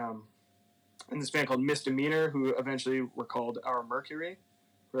 and this band called Misdemeanor, who eventually were called Our Mercury.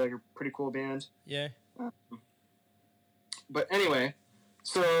 We're like a pretty cool band. Yeah. But anyway,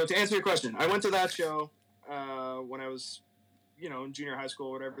 so to answer your question, I went to that show when I was, in junior high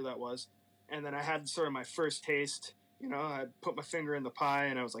school, whatever that was. And then I had sort of my first taste, I put my finger in the pie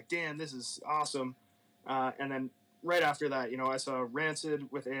and I was like, damn, this is awesome. And then right after that, I saw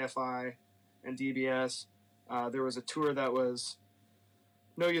Rancid with AFI and DBS. There was a tour that was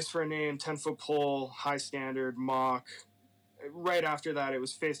No Use for a Name, 10-Foot Pole, High Standard, Mock. Right after that, it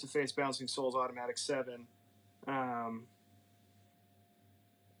was Face to Face, Bouncing Souls, Automatic 7.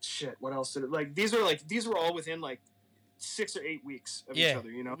 Shit, what else did it? Like, these were all within like 6 or 8 weeks of each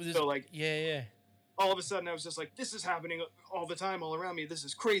other, So like, yeah. All of a sudden, I was just like, this is happening all the time, all around me. This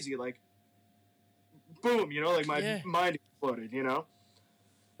is crazy. Like, boom, like my mind exploded.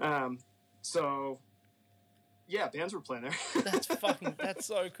 So Yeah, bands were playing there. That's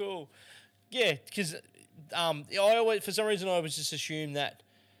so cool. Yeah, because I always, for some reason, I always just assumed that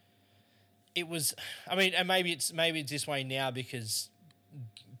it was. I mean, and maybe it's this way now because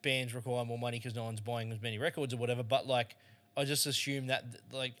bands require more money because no one's buying as many records or whatever. But like, I just assume that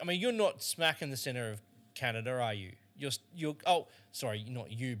like, I mean, you're not smack in the center of Canada, are you? You're oh, sorry,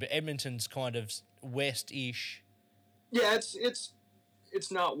 not you, but Edmonton's kind of west-ish. Yeah,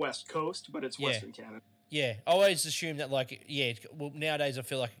 it's not West Coast, but it's Western Canada. Yeah, I always assume that like well nowadays I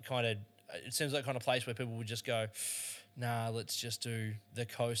feel like it seems like kind of place where people would just go, nah, let's just do the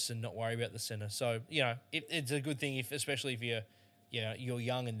coast and not worry about the center. So it's a good thing if especially if you're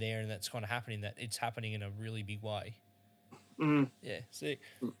young and there and that's kind of happening, that it's happening in a really big way. Mm-hmm. Yeah, sick.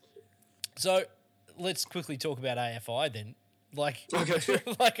 So let's quickly talk about AFI then. Like, okay.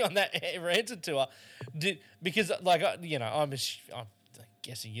 like on that Rancid tour, because like I'm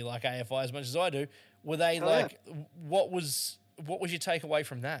guessing you like AFI as much as I do. Were they what was your takeaway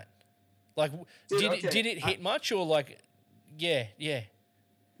from that? Like, did it hit much or like, yeah, dude,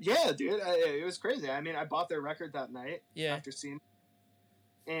 it was crazy. I mean, I bought their record that night after seeing it.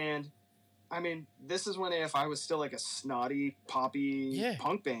 And I mean, this is when AFI was still like a snotty, poppy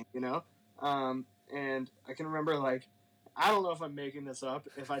punk band, and I can remember like, I don't know if I'm making this up,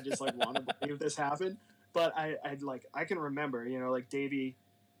 if I just like want to believe this happened, but I can remember, like Davey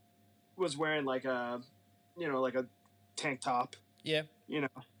was wearing like a tank top. Yeah.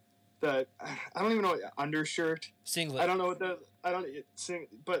 I don't even know undershirt. Singlet. I don't know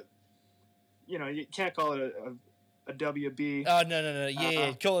but you can't call it a WB. Oh no.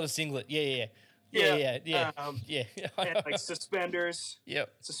 Yeah. Call it a singlet. Yeah. And like suspenders.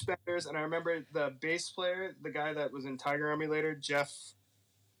 Yep. Suspenders, and I remember the bass player, the guy that was in Tiger Emulator, Jeff.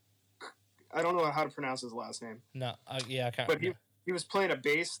 I don't know how to pronounce his last name. No, I can't. But he was playing a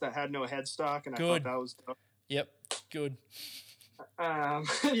bass that had no headstock, and I thought that was dope. Yep, good.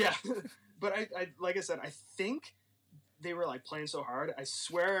 Yeah, but I like I said, I think they were like playing so hard. I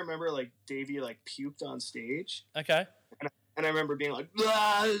swear I remember like Davey like puked on stage. Okay. And I remember being like,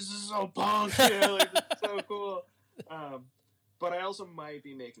 this is so punk, like, this is so cool. But I also might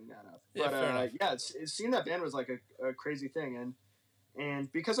be making that up. Yeah, but seeing that band was like a crazy thing.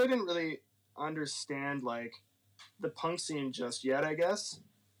 And because I didn't really understand like the punk scene just yet, I guess,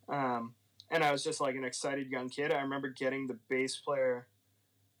 and I was just like an excited young kid, I remember getting the bass player,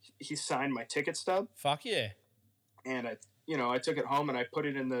 he signed my ticket stub. Fuck yeah. And I took it home and I put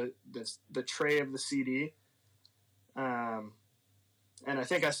it in the tray of the CD. And I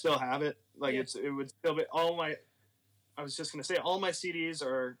think I still have it. Like it would still be I was just going to say all my CDs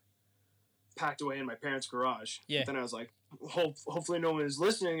are packed away in my parents' garage. Yeah. But then I was like, hopefully no one is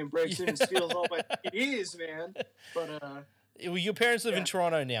listening and breaks in and steals all my CDs, man. But, well, your parents live in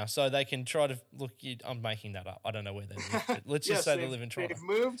Toronto now, so they can try to look. I'm making that up. I don't know where they live. But let's just say they live in Toronto. They've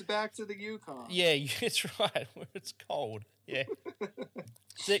moved back to the Yukon. Yeah, it's right where it's cold. Yeah.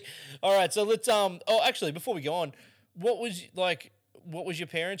 Sick. All right, so let's. Actually, before we go on, what was your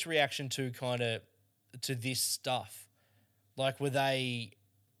parents' reaction to to this stuff? Like, were they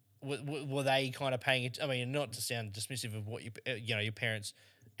kind of paying it? I mean, not to sound dismissive of what your parents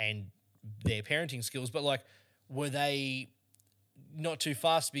and their parenting skills, but like, were they not too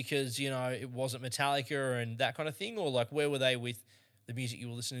fast because it wasn't Metallica and that kind of thing, or like where were they with the music you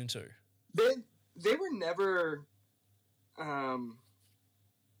were listening to? They were never.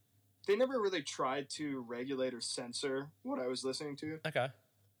 They never really tried to regulate or censor what I was listening to. Okay.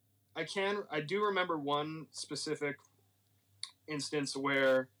 I do remember one specific instance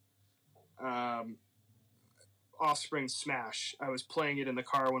where Offspring Smash, I was playing it in the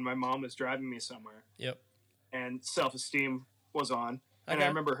car when my mom was driving me somewhere. Yep. And Self-Esteem was on. And I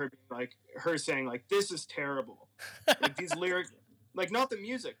remember her saying like, this is terrible. Like these lyrics, like not the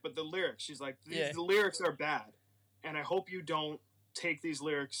music, but the lyrics. She's like, the lyrics are bad. And I hope you don't take these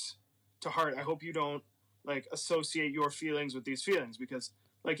lyrics to heart. I hope you don't like associate your feelings with these feelings, because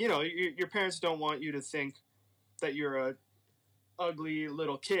like, your parents don't want you to think that you're a ugly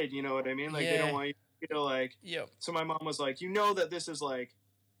little kid. You know what I mean? Like they don't want you to feel like, So my mom was like, that this is like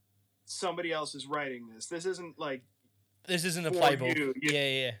somebody else is writing this. This isn't like, this isn't a playbook.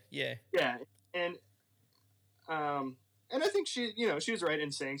 Yeah. Yeah. And I think she was right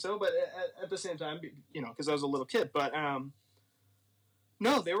in saying so, but at the same time, because I was a little kid, but,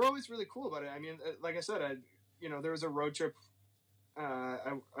 no, they were always really cool about it. I mean, like I said, there was a road trip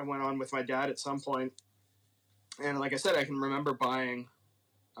I went on with my dad at some point, and like I said, I can remember buying.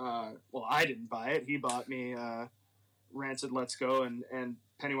 Well, I didn't buy it. He bought me Rancid "Let's Go" and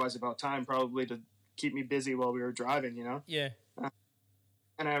Pennywise "About Time," probably to keep me busy while we were driving. Yeah.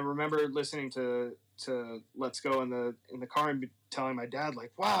 And I remember listening to to Let's Go in the car and be telling my dad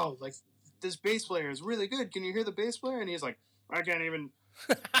like, wow, like this bass player is really good. Can you hear the bass player? And he's like, I don't even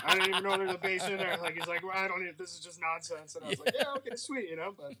know there's a bass in there. Like, he's like, well, this is just nonsense. And I was like, yeah, okay, sweet, you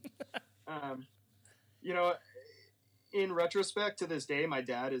know. But, you know, in retrospect, to this day, my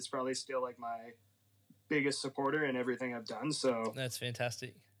dad is probably still like my biggest supporter in everything I've done. So that's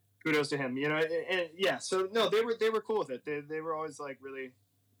fantastic. Kudos to him. You know, and yeah. So no, they were cool with it. They were always like really.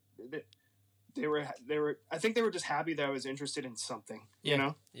 They were. I think they were just happy that I was interested in something. Yeah. You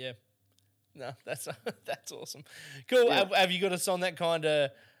know. Yeah. No, that's awesome. Cool. Yeah. Have you got a song that kind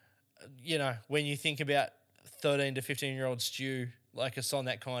of, you know, when you think about 13 to 15-year-old Stu, like a song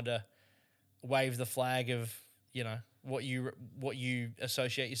that kind of wave the flag of, you know, what you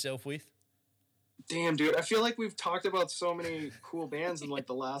associate yourself with? Damn, dude, I feel like we've talked about so many cool bands in like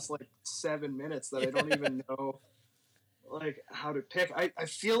the last like 7 minutes that I don't even know like how to pick. I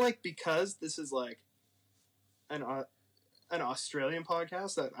feel like because this is like an Australian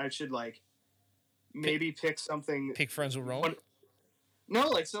podcast that I should like maybe pick something. Pick Friends Will Roll? No,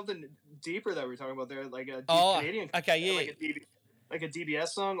 like something deeper that we're talking about there, like a Canadian. Okay, yeah. Like a DBS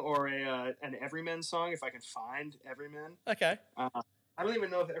song or an Everyman song if I can find Everyman. Okay. I don't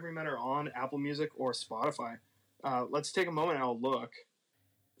even know if Everyman are on Apple Music or Spotify. Let's take a moment and I'll look.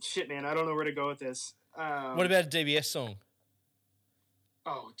 Shit, man, I don't know where to go with this. What about a DBS song?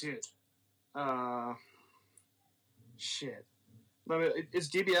 Oh, dude. Shit. Is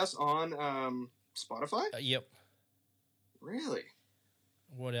DBS on Spotify? Yep. Really?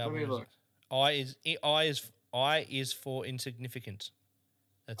 What album? Let me look. I is for Insignificant.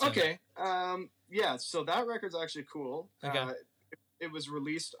 That's okay. Yeah. So that record's actually cool. Okay. It was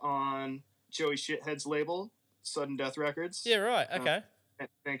released on Joey Shithead's label, Sudden Death Records. Yeah. Right. Okay.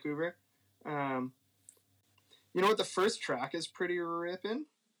 Vancouver. You know what? The first track is pretty ripping.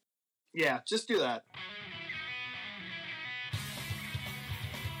 Yeah. Just do that.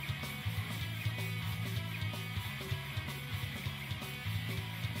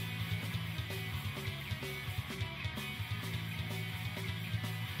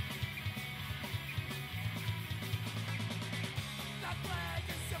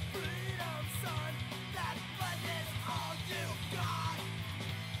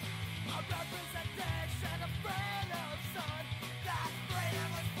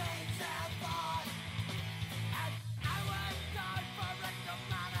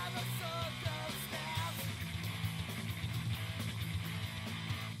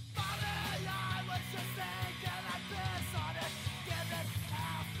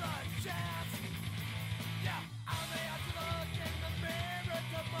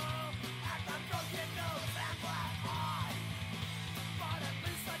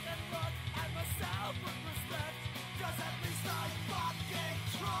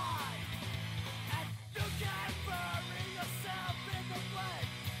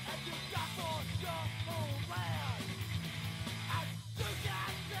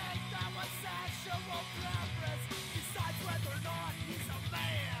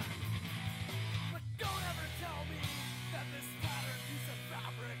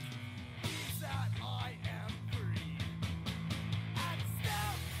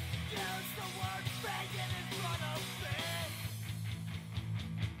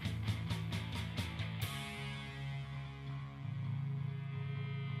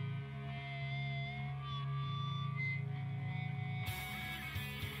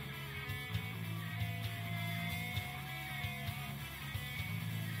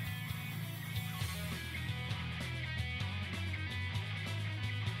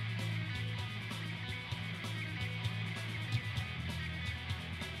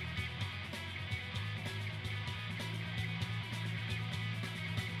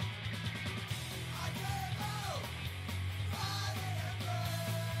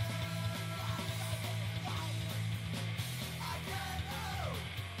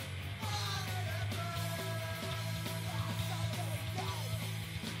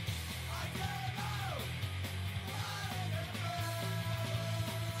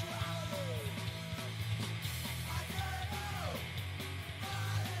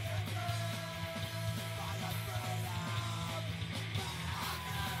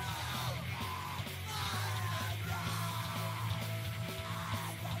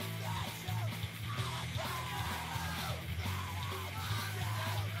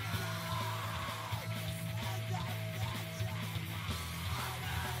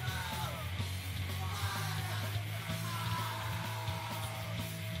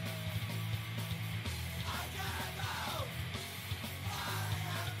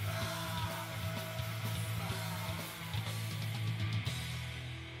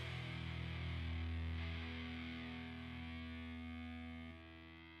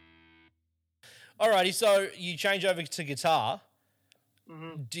 Alrighty, so you change over to guitar.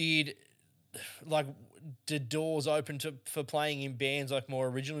 Mm-hmm. Did doors open for playing in bands like more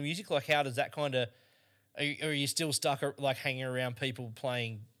original music? Like, how does that kind of? Are you still stuck like hanging around people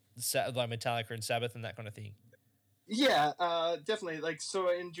playing like Metallica and Sabbath and that kind of thing? Yeah, definitely. Like, so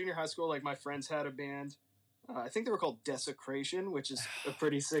in junior high school, like my friends had a band. I think they were called Desecration, which is a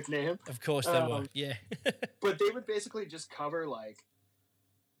pretty sick name. Of course they were. Yeah. But they would basically just cover like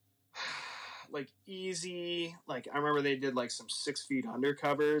easy. Like I remember they did like some 6 Feet Under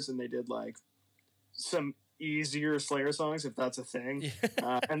covers, and they did like some easier Slayer songs, if that's a thing.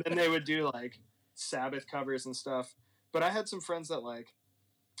 Yeah. And then they would do like Sabbath covers and stuff. But I had some friends that like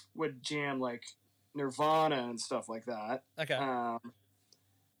would jam like Nirvana and stuff like that. Okay.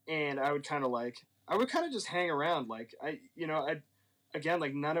 And I would kind of just hang around. Like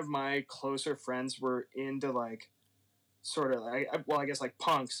like none of my closer friends were into like sort of I guess like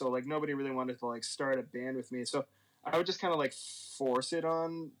punk. So like nobody really wanted to like start a band with me. So I would just kind of like force it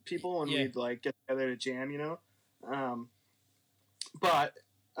on people when we'd like get together to jam, But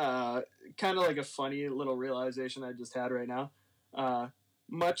kind of like a funny little realization I just had right now.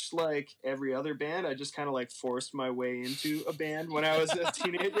 Much like every other band, I just kind of like forced my way into a band when I was a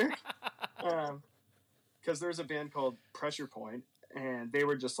teenager. Because there was a band called Pressure Point, and they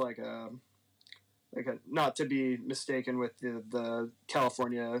were just like a not to be mistaken with the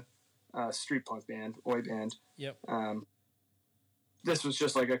California street punk band, Oi band. Yep. This was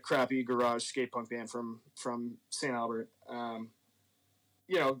just like a crappy garage skate punk band from St. Albert.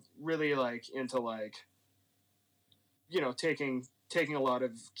 Really like into like, taking a lot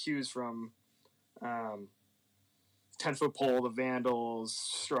of cues from 10 Foot Pole, the Vandals,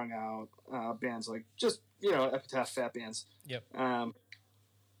 Strung Out, bands like just, Epitaph Fat bands. Yep.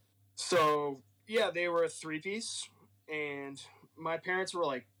 So, yeah, they were a 3-piece, and my parents were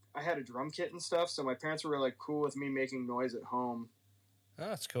like, I had a drum kit and stuff, so my parents were like cool with me making noise at home. Oh,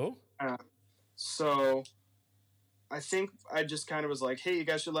 that's cool. So I think I just kind of was like, hey, you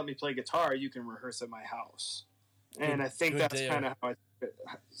guys should let me play guitar. You can rehearse at my house. And I think that's kind of how I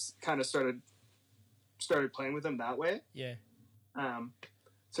kind of started playing with them that way. Yeah.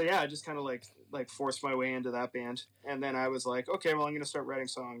 So yeah, I just kind of like forced my way into that band, and then I was like, okay, well, I'm going to start writing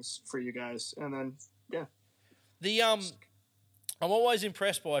songs for you guys, and then yeah. I'm always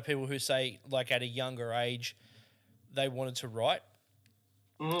impressed by people who say like at a younger age they wanted to write.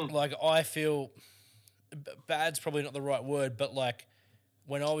 Mm-hmm. Like I feel bad's probably not the right word, but like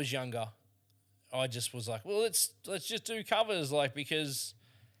when I was younger, I just was like, well, let's just do covers, like, because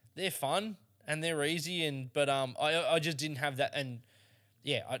they're fun and they're easy, but I just didn't have that, and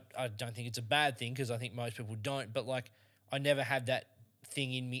yeah, I don't think it's a bad thing because I think most people don't, but like I never had that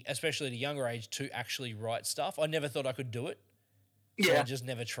thing in me, especially at a younger age, to actually write stuff. I never thought I could do it. So I just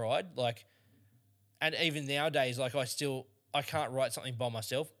never tried. Like, and even nowadays, like I can't write something by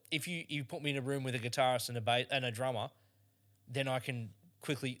myself. If you put me in a room with a guitarist and a bass and a drummer, then I can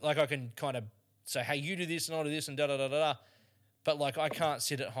quickly, like, I can kind of say, hey, you do this and I'll do this and da da da da da. But like I can't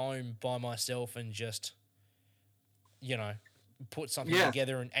sit at home by myself and just, put something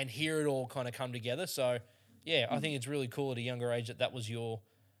together and hear it all kind of come together. So yeah, I think it's really cool at a younger age that was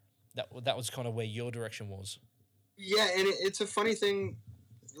that was kind of where your direction was. Yeah, and it's a funny thing.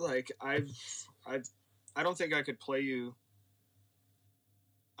 Like I don't think I could play you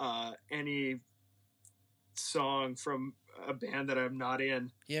any song from a band that I'm not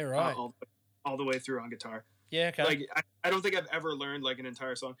in. Yeah, right. All the way through on guitar. Yeah, okay. Like I don't think I've ever learned like an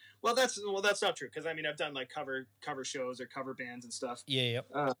entire song. Well, that's not true, because I mean I've done like cover shows or cover bands and stuff. Yeah.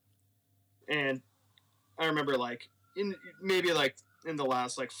 And I remember like in the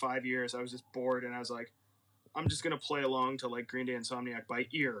last like 5 years, I was just bored and I was like, I'm just gonna play along to like Green Day Insomniac by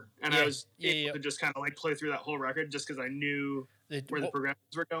ear, and I was able to just kind of like play through that whole record just because I knew where the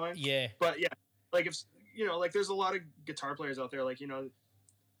progressions were going. Yeah, but yeah, like if like there's a lot of guitar players out there, like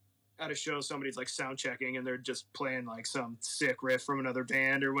at a show somebody's like sound checking and they're just playing like some sick riff from another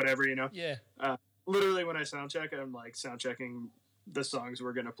band or whatever. Yeah. Literally, when I sound check, I'm like sound checking the songs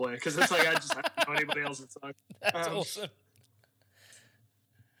we're gonna play because it's like I just don't know anybody else's songs. That's awesome.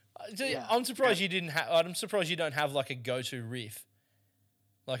 I'm surprised you didn't have. I'm surprised you don't have like a go-to riff,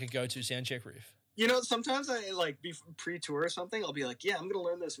 like a go-to soundcheck riff. Sometimes I like pre-tour or something. I'll be like, yeah, I'm gonna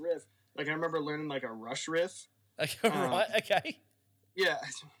learn this riff. Like I remember learning like a Rush riff. Okay, right. Okay. Yeah.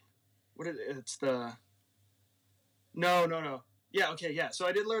 It's the. No. Yeah. Okay. Yeah. So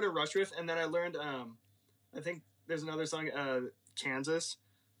I did learn a Rush riff, and then I learned. I think there's another song, Kansas.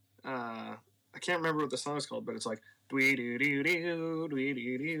 I can't remember what the song is called, but it's like.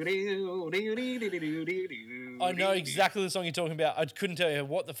 I know exactly the song you're talking about. I couldn't tell you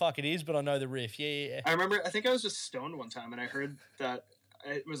what the fuck it is, but I know the riff. Yeah. I remember, I think I was just stoned one time and I heard that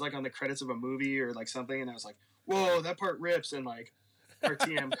it was like on the credits of a movie or like something, and I was like, whoa, that part rips. And like our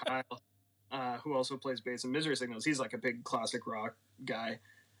TM Kyle, who also plays bass in Misery Signals, he's like a big classic rock guy.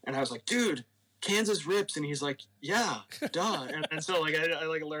 And I was like, dude, Kansas rips. And he's like, yeah, duh. And so like I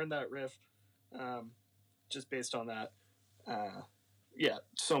like learned that riff just based on that. Yeah,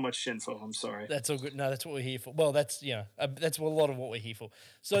 so much shinfo. I'm sorry. That's all good. No, that's what we're here for. Well, that's that's a lot of what we're here for.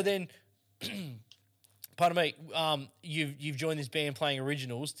 So then, pardon me. You've joined this band playing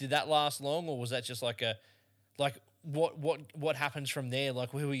originals. Did that last long, or was that just like what happens from there?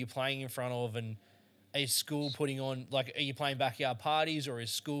 Like, who are you playing in front of, and is school putting on, like, are you playing backyard parties, or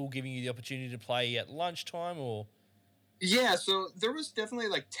is school giving you the opportunity to play at lunchtime, or? Yeah, so there was definitely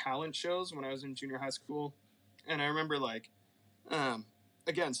like talent shows when I was in junior high school, and I remember like.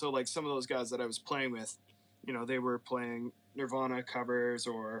 Again, so like some of those guys that I was playing with, you know, they were playing Nirvana covers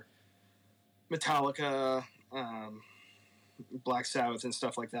or Metallica, Black Sabbath and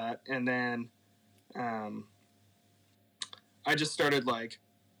stuff like that. And then I just started like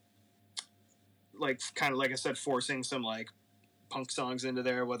kind of like I said, forcing some like punk songs into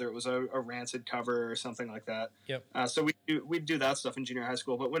there, whether it was a Rancid cover or something like that. Yep. So we'd do that stuff in junior high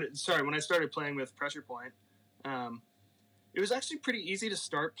school. But when I started playing with Pressure Point, it was actually pretty easy to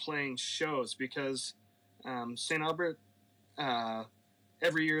start playing shows because St. Albert,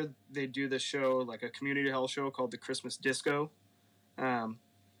 every year they do this show, like a community hall show called the Christmas Disco. And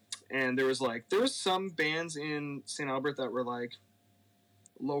there was some bands in St. Albert that were like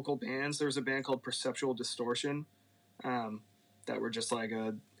local bands. There was a band called Perceptual Distortion that were just like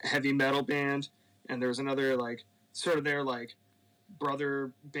a heavy metal band. And there was another like sort of their like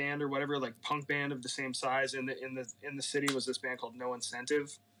brother band or whatever, like punk band of the same size in the city was this band called No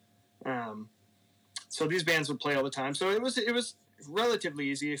Incentive. So these bands would play all the time. So it was relatively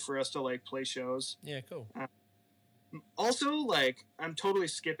easy for us to like play shows. Yeah, cool. Also, like I'm totally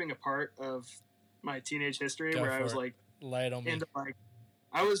skipping a part of my teenage history where I was like, lay it on me. Into, like,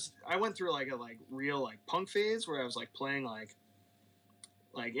 I went through like a like real like punk phase where I was like playing like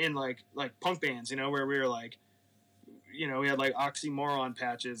in like punk bands, you know, where we were like, you know, we had like oxymoron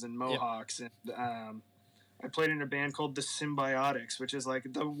patches and mohawks. Yep. And I played in a band called the Symbiotics, which is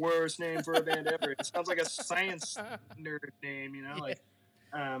like the worst name for a band ever. It sounds like a science nerd name, you know, like,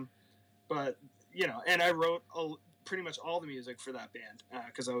 but you know, and I wrote pretty much all the music for that band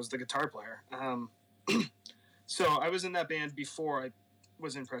because I was the guitar player. So I was in that band before I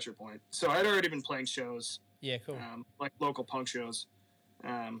was in Pressure Point. So I'd already been playing shows. Yeah, cool. Like local punk shows.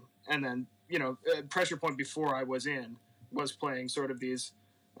 And then, you know, Pressure Point before I was playing sort of these,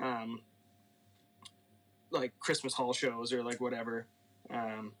 like Christmas hall shows or like whatever.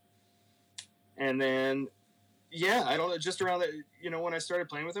 And then, yeah, I don't know, just around that, you know, when I started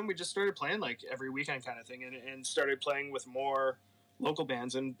playing with them, we just started playing like every weekend kind of thing and started playing with more local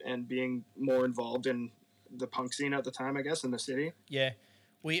bands and being more involved in the punk scene at the time, I guess, in the city. Yeah.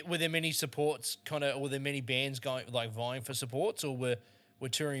 Were there many supports were there many bands going like vying for supports, or were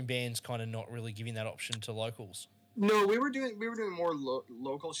touring bands kind of not really giving that option to locals? No, we were doing more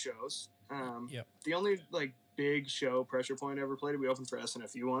local shows. Yep. The only like big show Pressure Point ever played, we opened for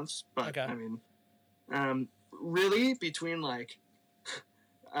SNFU once, but okay. I mean, really between like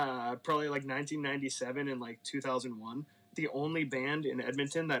probably like 1997 and like 2001, the only band in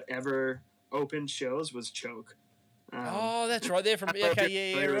Edmonton that ever opened shows was Choke. Oh, that's right. They're from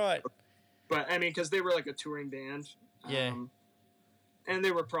okay, yeah, right. But I mean, because they were like a touring band. Yeah. And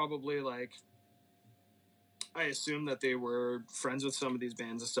they were probably like, I assume that they were friends with some of these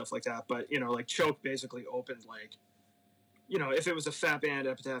bands and stuff like that. But, you know, like Choke basically opened like, you know, if it was a Fat Band,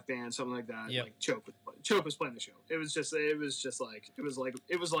 Epitaph Band, something like that, yep. Like Choke was playing the show. It was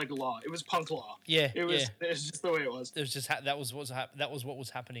like law. It was punk law. Yeah. It was just the way it was. It was just that was what was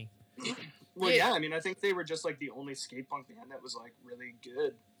happening. Well, yeah. I mean, I think they were just like the only skate punk band that was like really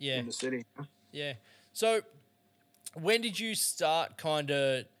good in the city. Yeah. So, when did you start kind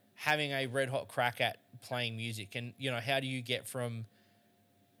of having a red hot crack at playing music? And, you know, how do you get from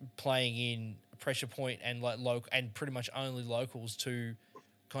playing in Pressure Point and like local and pretty much only locals to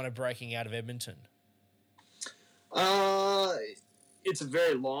kind of breaking out of Edmonton? It's a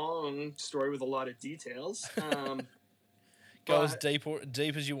very long story with a lot of details. Go as deep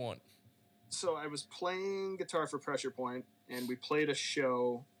as you want. So I was playing guitar for Pressure Point, and we played a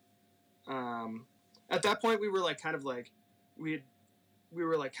show. At that point, we were like kind of like we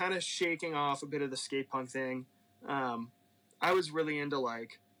were like kind of shaking off a bit of the skate punk thing. I was really into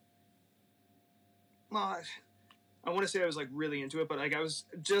like, well, I want to say I was like really into it, but like I was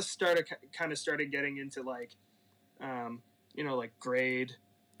just started getting into like Like Grade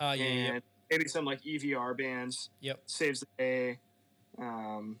Yeah, and yep. maybe some like EVR bands. Yep. Saves the Day.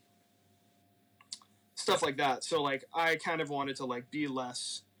 Stuff like that. So like I kind of wanted to like be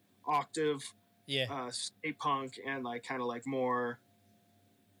less octave, skate punk, and like kind of like more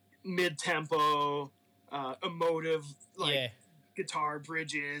mid tempo, emotive, like guitar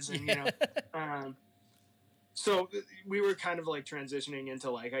bridges, and so we were kind of like transitioning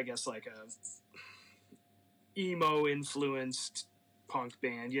into like I guess like a emo influenced punk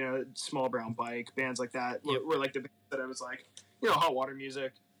band, Small Brown Bike, bands like that were like the bands that I was like, Hot Water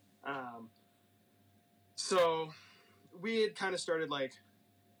Music. So we had kind of started like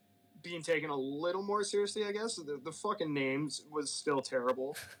being taken a little more seriously, I guess. The fucking names was still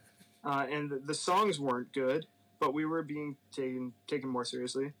terrible, and the songs weren't good, but we were being taken more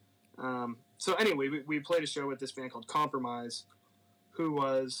seriously. So anyway, we played a show with this band called Compromise, who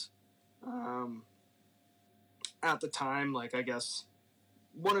was at the time, like, I guess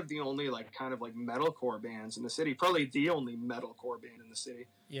one of the only like kind of like metalcore bands in the city, probably the only metalcore band in the city.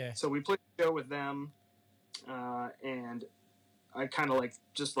 Yeah. So we played a show with them, and I kind of like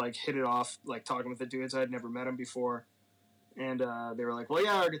just like hit it off, like talking with the dudes. I had never met them before, and they were like, "Well,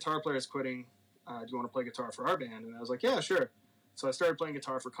 yeah, our guitar player is quitting. Do you want to play guitar for our band?" And I was like, "Yeah, sure." So I started playing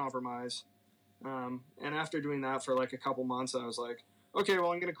guitar for Compromise, and after doing that for like a couple months, I was like, "Okay,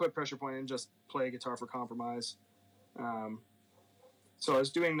 well, I'm gonna quit Pressure Point and just play guitar for Compromise." So I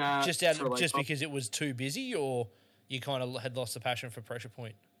was doing that just because it was too busy, or you kind of had lost the passion for Pressure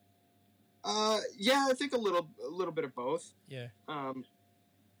Point. Yeah, I think a little bit of both. Yeah. And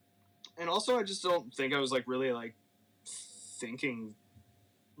also I just don't think I was like really like thinking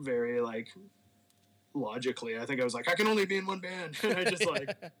very like logically. I think I was like, I can only be in one band. And I just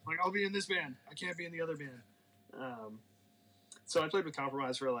like I'll be in this band. I can't be in the other band. So I played with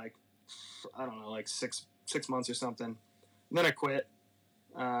Compromise for like, I don't know, like six months or something. And then I quit.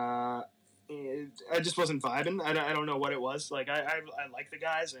 I just wasn't vibing. I don't know what it was. Like I like the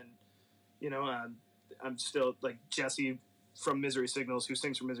guys, and I'm still like Jesse from Misery Signals, who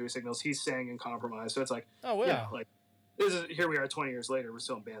sings from Misery Signals. He sang in Compromise, so it's like, oh wow, yeah, like here we are 20 years later, we're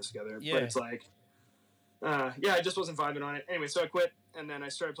still in bands together. Yeah. But it's like, yeah, I just wasn't vibing on it. Anyway, so I quit, and then I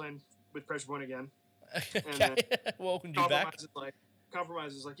started playing with Pressure Point again. Okay. And welcome you back.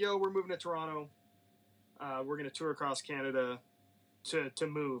 Compromise is like, yo, we're moving to Toronto. We're gonna tour across Canada to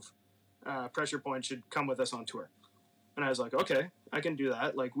move. Pressure Point should come with us on tour. And I was like, okay, I can do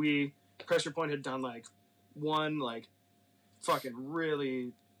that. Like Pressure Point had done like one like fucking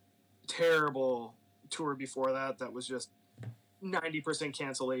really terrible tour before that was just 90%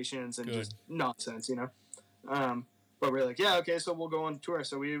 cancellations and just nonsense, but we're like, yeah, okay, so we'll go on tour.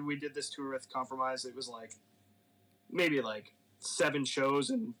 So we did this tour with Compromise. It was like maybe like 7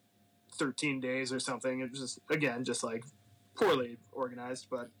 shows in 13 days or something. It was just, again, just like poorly organized,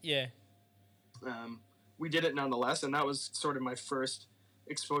 but yeah, we did it nonetheless, and that was sort of my first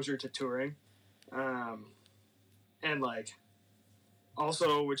exposure to touring. And like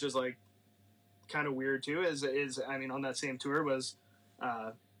also, which is like kind of weird too, is I mean, on that same tour was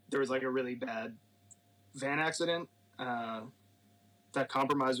there was like a really bad van accident that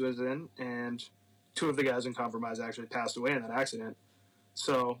Compromise was in, and 2 of the guys in Compromise actually passed away in that accident.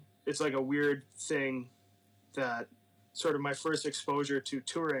 So it's like a weird thing that sort of my first exposure to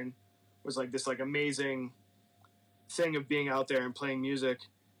touring was like this like amazing thing of being out there and playing music,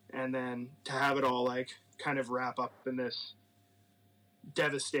 and then to have it all like kind of wrap up in this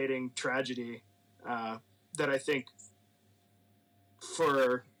devastating tragedy that I think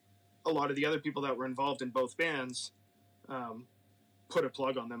for a lot of the other people that were involved in both bands put a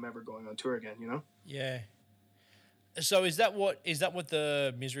plug on them ever going on tour again, Yeah. So is that what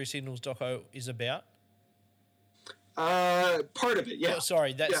the Misery Signals doco is about? Part of it, yeah. Oh,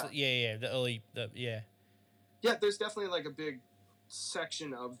 sorry, that's yeah. Yeah, there's definitely like a big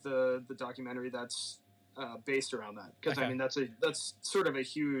section of the documentary that's based around that, because I mean that's sort of a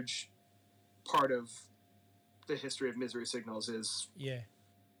huge part of the history of Misery Signals is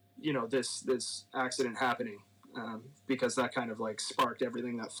this accident happening, because that kind of like sparked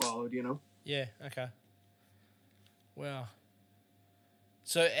everything that followed, Yeah. Okay. Wow.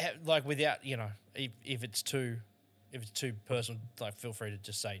 So like without if it's too personal, like feel free to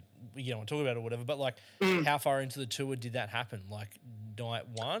just say talk about it or whatever. But like, how far into the tour did that happen? Like night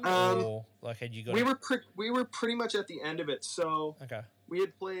 1, or like had you got? We were pretty much at the end of it. So okay, we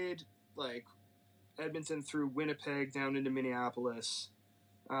had played like Edmonton through Winnipeg down into Minneapolis,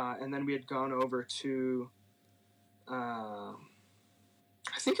 and then we had gone over to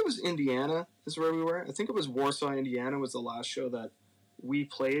I think it was Indiana is where we were. I think it was Warsaw, Indiana was the last show that we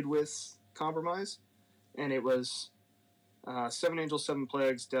played with Compromise. and it was Seven Angels, Seven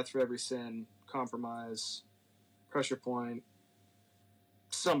Plagues, Death for Every Sin, Compromise, Pressure Point,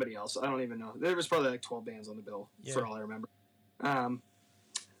 somebody else. I don't even know. There was probably like 12 bands on the bill for all I remember.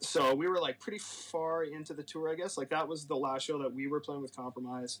 So we were like pretty far into the tour, I guess. Like that was the last show that we were playing with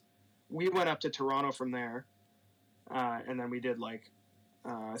Compromise. We went up to Toronto from there, and then we did like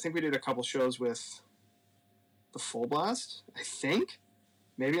I think we did a couple shows with the Full Blast. I think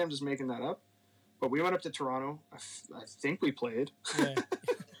maybe I'm just making that up, but we went up to Toronto. I think we played. Yeah.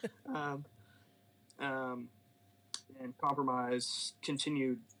 And Compromise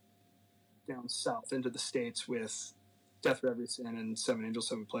continued down south into the States with Death for Every Sin and Seven Angels,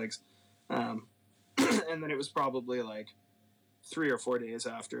 Seven Plagues. And then it was probably like 3 or 4 days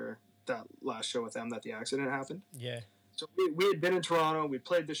after that last show with them that the accident happened. Yeah. So we had been in Toronto, we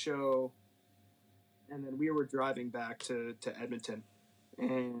played the show, and then we were driving back to Edmonton.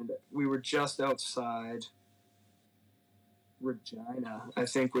 And we were just outside Regina, I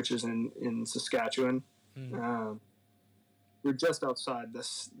think, which is in Saskatchewan. We were just outside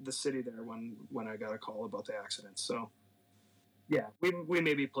the city there when I got a call about the accident. So, yeah, we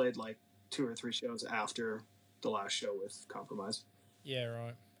maybe played like 2 or 3 shows after the last show with Compromise. Yeah,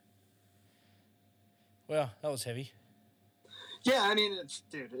 right. Well, that was heavy. Yeah, I mean,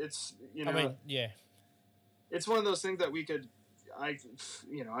 it's you know, I mean, yeah, it's one of those things that I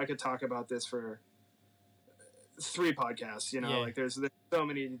could talk about this for 3 podcasts. You know, like there's so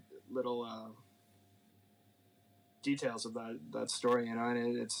many little details of that story. You know,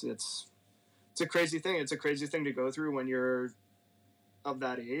 and it's a crazy thing. It's a crazy thing to go through when you're of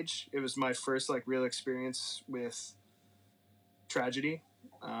that age. It was my first like real experience with tragedy,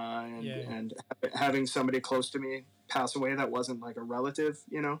 and having somebody close to me pass away that wasn't like a relative,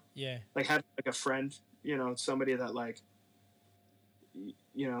 you know, like having like a friend, you know, somebody that like,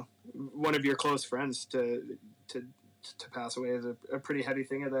 you know, one of your close friends to pass away is a pretty heavy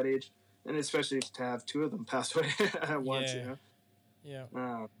thing at that age, and especially to have 2 of them pass away at once, you know.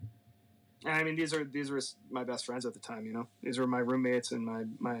 Yeah. I mean, these were my best friends at the time, you know. These were my roommates and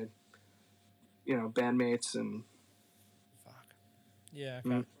my you know, bandmates and. Fuck. Yeah.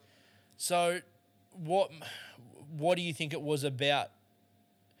 Okay. So, what do you think it was about?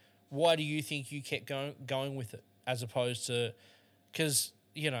 Why do you think you kept going with it as opposed to, because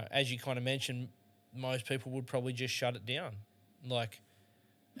you know, as you kind of mentioned, most people would probably just shut it down, like,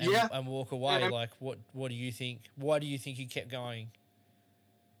 and walk away. Like, what do you think? Why do you think you kept going?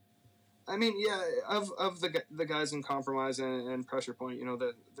 I mean, yeah, of the guys in Compromise and Pressure Point, you know,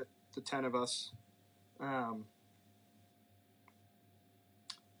 the 10 of us.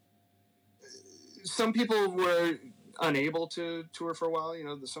 Some people were unable to tour for a while. You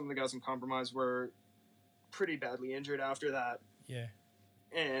know, some of the guys in Compromise were pretty badly injured after that. Yeah.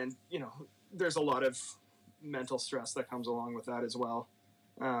 And, you know, there's a lot of mental stress that comes along with that as well.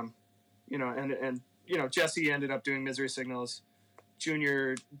 You know, and you know, Jesse ended up doing Misery Signals.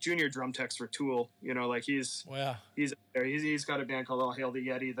 Junior drum techs for Tool. You know, like he's got a band called All Hail the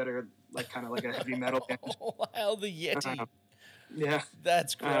Yeti that are like kind of like a heavy metal band. All Hail the Yeti. Yeah,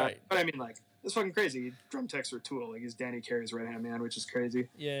 that's great. But I mean, like, it's fucking crazy. Drum techs for Tool. Like, he's Danny Carey's right hand man, which is crazy.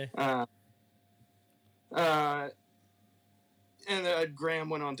 Yeah. And Graham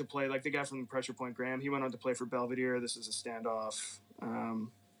went on to play, like the guy from Pressure Point, Graham. He went on to play for Belvedere. This is a Standoff.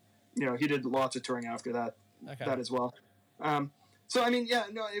 You know, he did lots of touring after that. Okay. That as well. So I mean, yeah,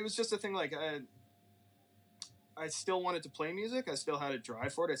 no, it was just a thing. Like, I still wanted to play music. I still had a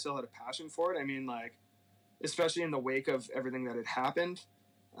drive for it. I still had a passion for it. I mean, like, especially in the wake of everything that had happened,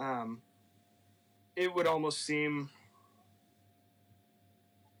 it would almost seem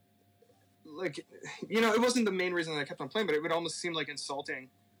like, you know, it wasn't the main reason that I kept on playing, but it would almost seem like insulting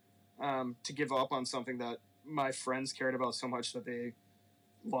to give up on something that my friends cared about so much that they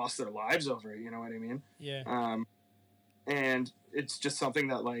lost their lives over it. You know what I mean? Yeah. And it's just something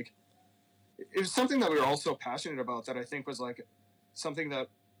that, like, it was something that we were all so passionate about that I think was like something that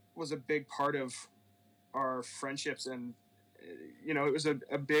was a big part of our friendships. And, you know, it was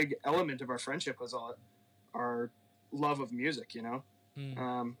a big element of our friendship was our love of music, you know?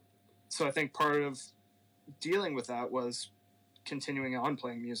 So I think part of dealing with that was continuing on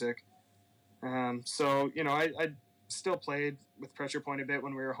playing music. So, you know, I still played with Pressure Point a bit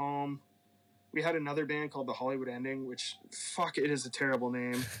when we were home. We had another band called The Hollywood Ending, which, fuck, it is a terrible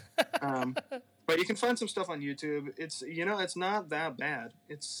name. But you can find some stuff on YouTube. It's, you know, it's not that bad.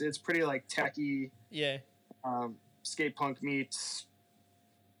 It's pretty, like, techy. Yeah. Skate punk meets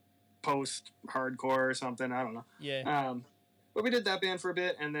post-hardcore or something. I don't know. Yeah. But we did that band for a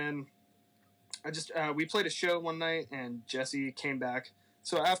bit, and then we played a show one night, and Jesse came back.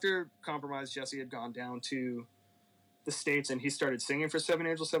 So after Compromise, Jesse had gone down to the States and he started singing for Seven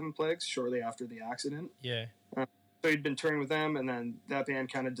Angels, Seven Plagues shortly after the accident. Yeah. So he'd been touring with them, and then that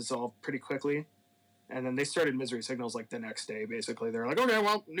band kind of dissolved pretty quickly. And then they started Misery Signals like the next day, basically. They're like, okay,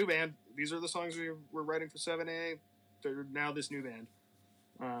 well, new band. These are the songs we were writing for 7A. They're now this new band.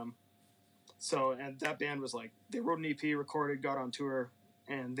 And that band was like, they wrote an EP, recorded, got on tour,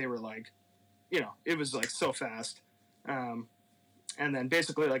 and they were like, it was like so fast. And then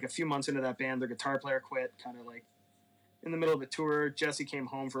basically like a few months into that band, their guitar player quit, kind of like in the middle of a tour. Jesse came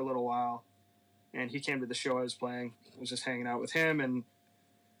home for a little while, and he came to the show I was playing. I was just hanging out with him, and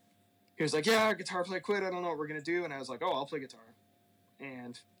he was like, yeah, our guitar player quit. I don't know what we're going to do. And I was like, oh, I'll play guitar.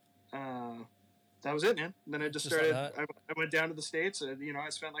 And that was it, man. And then I just started, like I went down to the States. I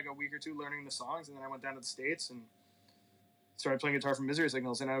spent like a week or two learning the songs, and then I went down to the States and started playing guitar for Misery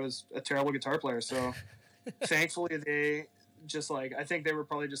Signals. And I was a terrible guitar player. So thankfully they just like, I think they were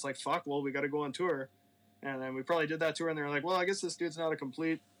probably just like, fuck, well, we got to go on tour. And then we probably did that tour, and they were like, well, I guess this dude's not a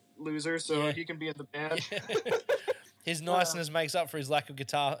complete loser, so he can be in the band. His niceness makes up for his lack of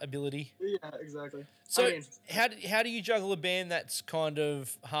guitar ability. Yeah, exactly. So how do you juggle a band that's kind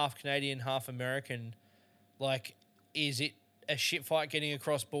of half Canadian, half American? Like, is it a shit fight getting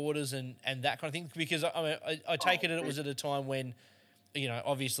across borders and that kind of thing? Because I take it was at a time when,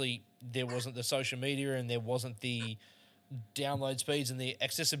 obviously there wasn't the social media and there wasn't the download speeds, and the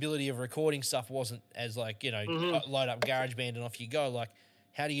accessibility of recording stuff wasn't as like, load up GarageBand and off you go. Like,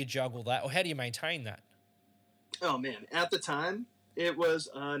 how do you juggle that, or how do you maintain that? Oh man, at the time it was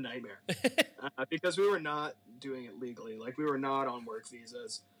a nightmare because we were not doing it legally. Like, we were not on work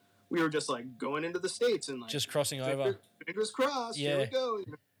visas. We were just like going into the States and like just crossing over. Fingers crossed. Yeah. Here we go.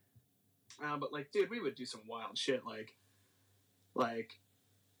 But like, dude, we would do some wild shit. Like,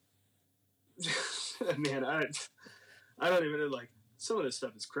 man, I don't even know, like, some of this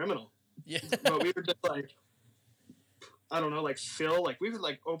stuff is criminal. Yeah. But we were just like, I don't know, like we would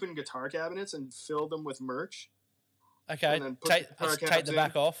like open guitar cabinets and fill them with merch. Okay. And then take the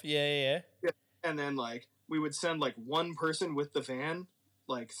back off. Yeah. And then like we would send like one person with the van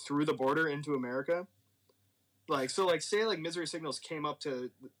like through the border into America. Like, so like say like Misery Signals came up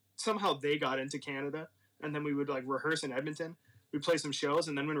to, somehow they got into Canada, and then we would like rehearse in Edmonton. We'd play some shows,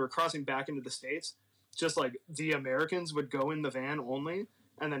 and then when we were crossing back into the States, just like the Americans would go in the van only,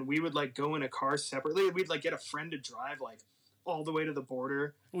 and then we would like go in a car separately. We'd like get a friend to drive like all the way to the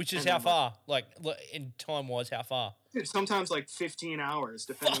border. Which is how far? Like in time wise, how far? Dude, sometimes like 15 hours,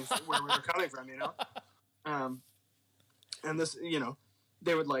 depending where we were coming from, And this,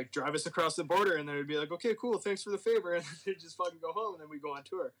 they would like drive us across the border, and they would be like, okay, cool, thanks for the favor. And they'd just fucking go home, and then we'd go on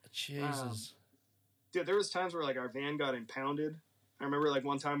tour. Jesus. Dude, there was times where like our van got impounded. I remember like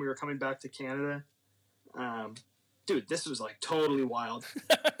one time we were coming back to Canada. Dude, this was like totally wild.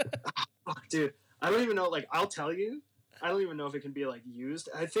 Fuck, dude. I don't even know, like, I'll tell you, I don't even know if it can be like used.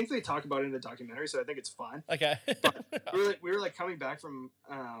 I think they talk about it in the documentary, so I think it's fine. Okay. But we were like coming back from,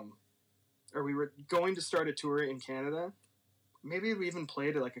 or we were going to start a tour in Canada. Maybe we even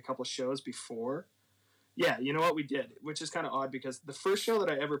played like a couple shows before. Yeah, you know what, we did, which is kind of odd because the first show that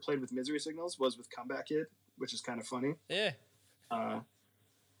I ever played with Misery Signals was with Comeback Kid, which is kind of funny. Yeah.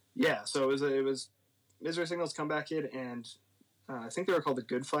 Yeah, so it was Misery Signals, Comeback Kid, and I think they were called The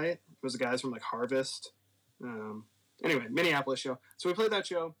Good Fight. It was the guys from like Harvest. Anyway, Minneapolis show. So we played that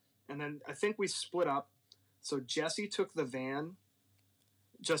show, and then I think we split up. So Jesse took the van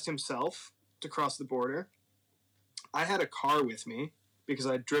just himself to cross the border. I had a car with me because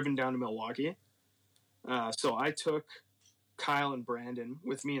I'd driven down to Milwaukee. So I took Kyle and Brandon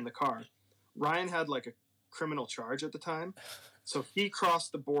with me in the car. Ryan had like a criminal charge at the time, so he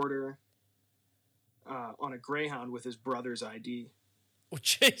crossed the border on a Greyhound with his brother's ID. Oh,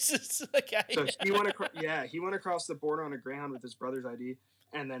 Jesus. Okay. So he went across the border on a Greyhound with his brother's ID,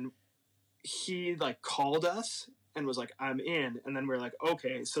 and then he like called us and was like, "I'm in," and then we were like,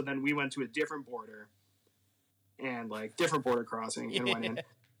 "Okay." So then we went to a different border and like different border crossing and went in.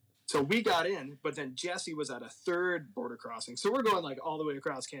 So we got in, but then Jesse was at a third border crossing. So we're going like all the way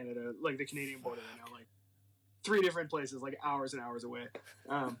across Canada, like the Canadian border, like 3 different places, like hours and hours away.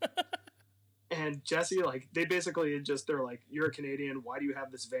 And Jesse, like, they basically they're like, "You're a Canadian. Why do you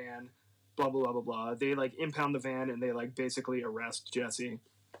have this van?" Blah, blah, blah, blah, blah. They like impound the van and they like basically arrest Jesse.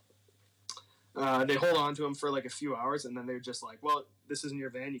 They hold on to him for like a few hours, and then they're just like, "Well, this isn't your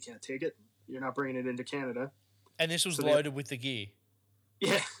van. You can't take it. You're not bringing it into Canada." And this was loaded with the gear.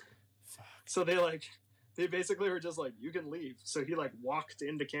 Yeah. So they basically were just like, "You can leave." So he like walked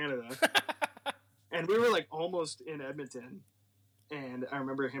into Canada, and we were like almost in Edmonton, and I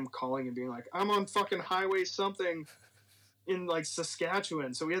remember him calling and being like, "I'm on fucking highway something," in like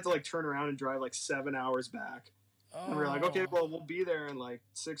Saskatchewan, so we had to like turn around and drive like 7 hours back. Oh. And we were like, okay, well, we'll be there in like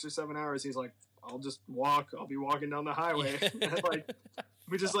 6 or 7 hours. He's like, I'll just walk. I'll be walking down the highway. And like,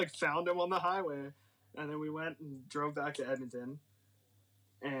 we just like found him on the highway, and then we went and drove back to Edmonton,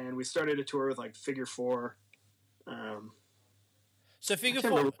 and we started a tour with like Figure Four. So Figure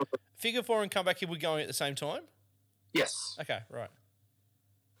Four and Comeback Kid were going at the same time? Yes. Okay, right.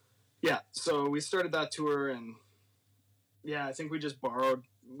 Yeah, so we started that tour, and yeah, I think we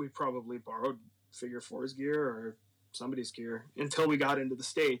probably borrowed Figure Four's gear or somebody's gear until we got into the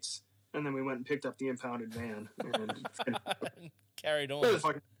States, and then we went and picked up the impounded van and carried on.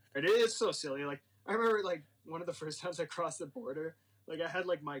 It's so silly. Like, I remember like one of the first times I crossed the border, like I had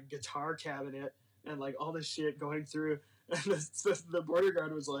like my guitar cabinet and like all this shit going through, and the border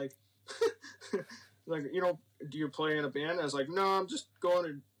guard was like, like, you know, do you play in a band? I was like, no, I'm just going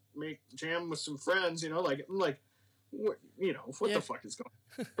to jam with some friends, you know, like, I'm like, what, you know, what the fuck is going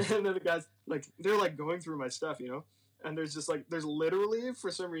on? And then the guys, like, they're like going through my stuff, you know, and there's just like, there's literally,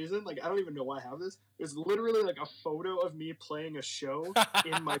 for some reason, like, I don't even know why I have this, there's literally like a photo of me playing a show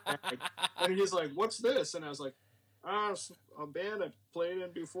in my bag, and he's like, what's this? And I was like, it's a band I played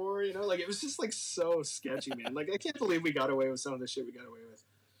in before, you know, like, it was just like so sketchy, man. Like, I can't believe we got away with some of the shit we got away with.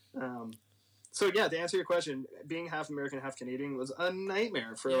 So yeah, to answer your question, being half American, half Canadian was a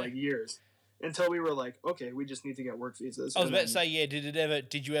nightmare for like years, until we were like, okay, we just need to get work visas. I was about to say, yeah,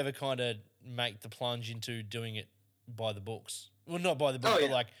 did you ever kind of make the plunge into doing it by the books? Well, not by the book,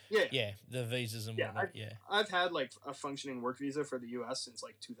 but like, the visas and whatnot. I've had like a functioning work visa for the U.S. since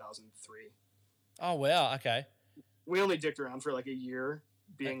like 2003. Oh wow, okay. We only dicked around for like a year,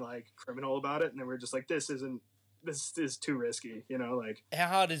 being like criminal about it, and then we're just like, this is too risky, you know, like. How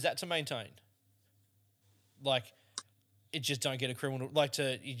hard is that to maintain? Like, it just don't get a criminal,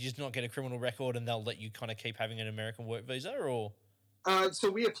 you just not get a criminal record, and they'll let you kind of keep having an American work visa, or?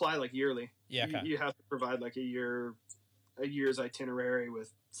 So we apply like yearly. Yeah, okay. You have to provide like a year's itinerary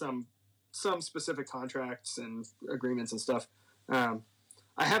with some specific contracts and agreements and stuff. I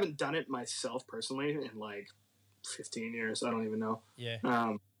haven't done it myself personally in like 15 years. I don't even know.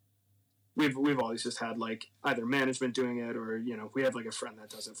 Yeah. We've always just had like either management doing it, or, you know, we have like a friend that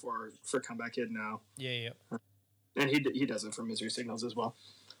does it for Comeback Kid now. Yeah. And he does it for Misery Signals as well.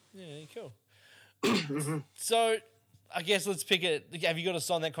 Yeah, cool. So, I guess let's pick it. Have you got a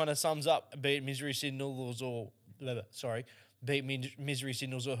song that kind of sums up, be it Misery Signals or Misery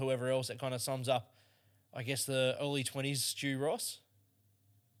Signals or whoever else, that kind of sums up, I guess, the early 20s Stu Ross?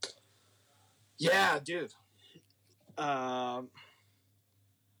 Yeah, dude. I'm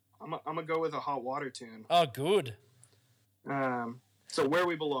gonna go with a Hot Water tune. Oh, good. So Where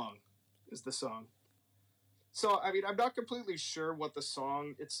We Belong is the song. So, I mean, I'm not completely sure what the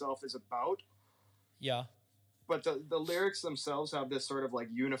song itself is about. Yeah. But the lyrics themselves have this sort of like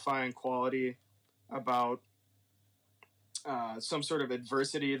unifying quality about some sort of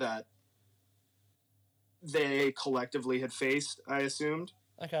adversity that they collectively had faced, I assumed.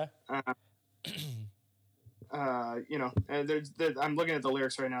 Okay. You know, and I'm looking at the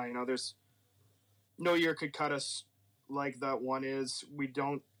lyrics right now, you know, there's no year could cut us like that one is. We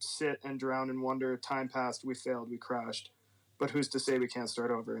don't sit and drown and wonder. Time passed, we failed, we crashed. But who's to say we can't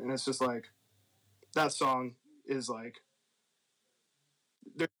start over? And it's just like, that song is like,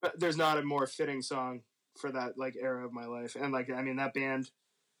 there's not a more fitting song for that like era of my life. And like, I mean, that band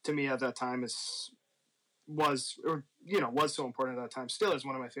to me at that time was so important at that time. Still is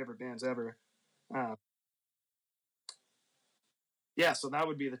one of my favorite bands ever. Yeah, so that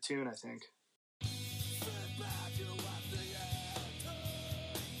would be the tune, I think.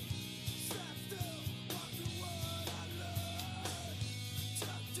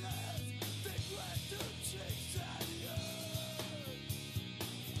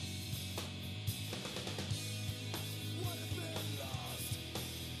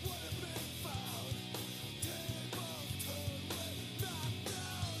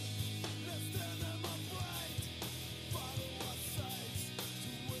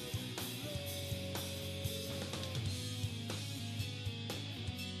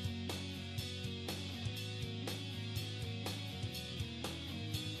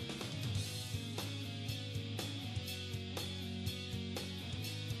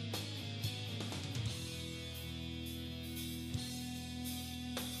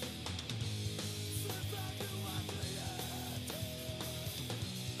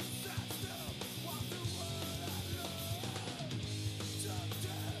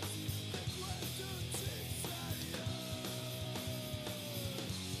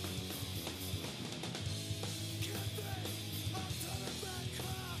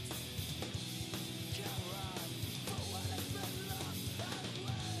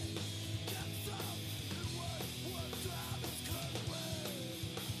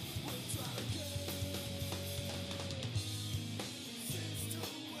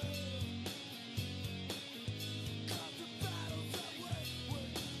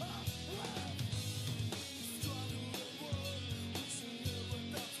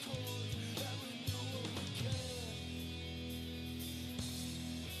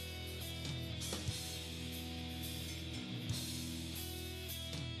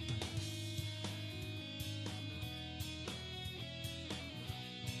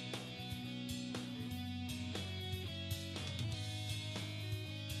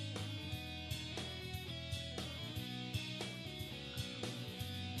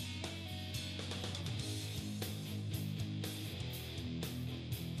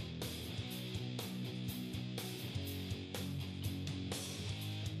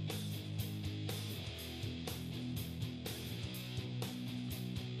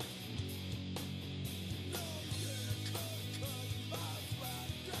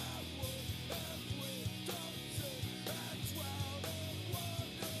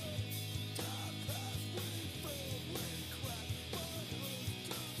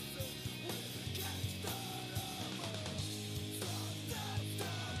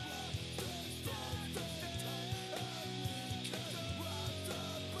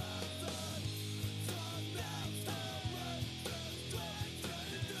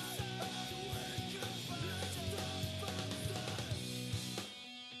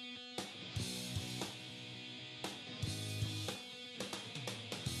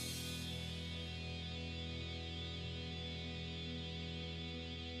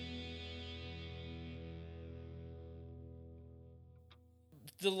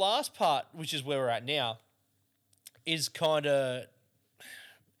 the last part, which is where we're at now, is kind of,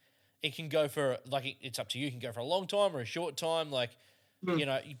 it can go for, like, it's up to you. It can go for a long time or a short time, like, you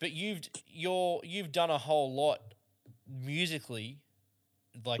know. But you've done a whole lot musically,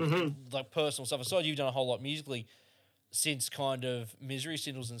 like like personal stuff aside. You've done a whole lot musically since kind of Misery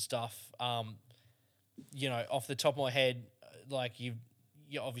Signals and stuff. You know, off the top of my head, like you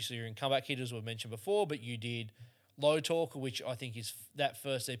obviously you're in Comeback Kid, as we mentioned before, but you did Low Talker, which I think is, that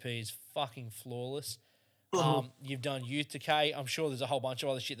first EP is fucking flawless. You've done Youth Decay. I'm sure there's a whole bunch of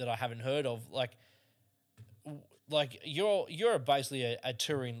other shit that I haven't heard of. Like you're basically a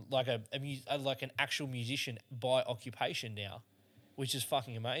touring, like like an actual musician by occupation now, which is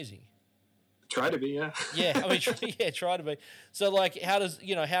fucking amazing. Try to be, yeah. Yeah, I mean, try to be. So, like, how does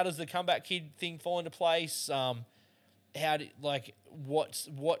the Comeback Kid thing fall into place? What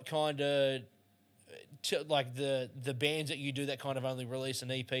kind of like the bands that you do that kind of only release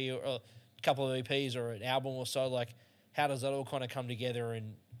an EP or a couple of EPs or an album or so, like, how does that all kind of come together?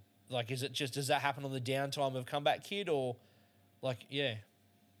 And, like, does that happen on the downtime of Comeback Kid, or, like, yeah?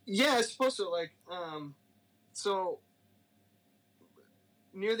 Yeah, I suppose so. Like, so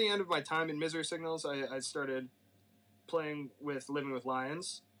near the end of my time in Misery Signals, I started playing with Living with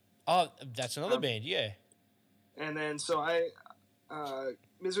Lions. Oh, that's another band, yeah. And then, so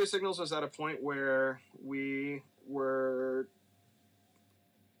Misery Signals was at a point where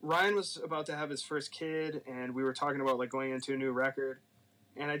Ryan was about to have his first kid, and we were talking about, like, going into a new record,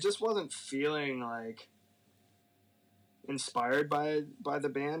 and I just wasn't feeling, like, inspired by the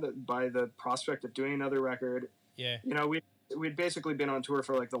band, by the prospect of doing another record. Yeah. You know, we'd basically been on tour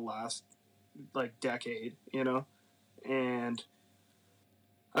for, like, the last, like, decade, you know, and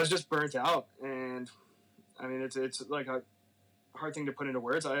I was just burnt out. And I mean, it's like a hard thing to put into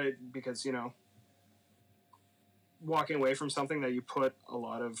words, because, you know, walking away from something that you put a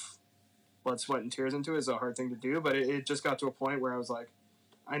lot of blood, sweat, and tears into is a hard thing to do. But it just got to a point where I was like,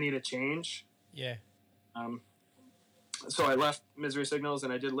 I need a change. Yeah. So I left Misery Signals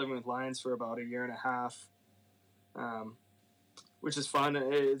and I did Living with Lions for about a year and a half, which is fun.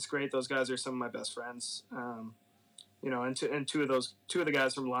 It's great. Those guys are some of my best friends. You know, and two of the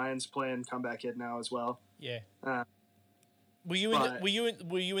guys from Lions play in Comeback Kid now as well. Yeah. Were you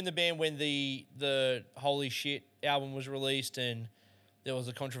in the band when the Holy Shit album was released and there was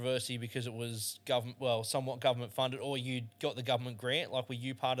a controversy because it was somewhat government funded, or you got the government grant? Like, were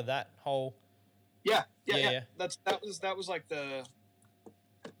you part of that whole? Yeah. That was like the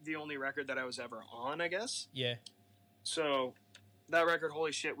only record that I was ever on, I guess. Yeah. So that record,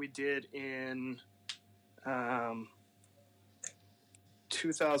 Holy Shit, we did in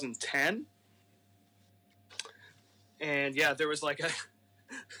 2010. And yeah, there was like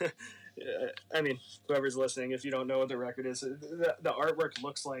I mean, whoever's listening, if you don't know what the record is, the artwork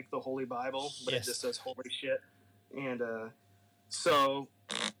looks like the Holy Bible, but It just says Holy Shit. And so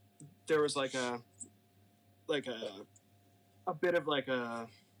there was like a bit of like a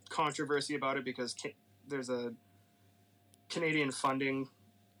controversy about it, because there's a Canadian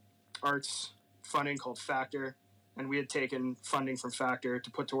arts funding called Factor, and we had taken funding from Factor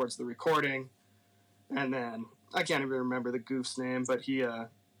to put towards the recording, and then I can't even remember the goof's name, but he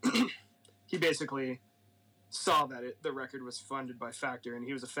he basically saw that the record was funded by Factor, and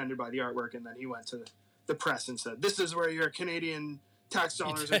he was offended by the artwork, and then he went to the press and said, "This is where your Canadian tax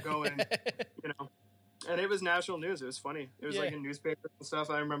dollars are going," you know. And it was national news. It was funny. It was like in newspapers and stuff.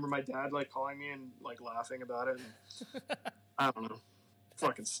 I remember my dad like calling me and like laughing about it. And, I don't know,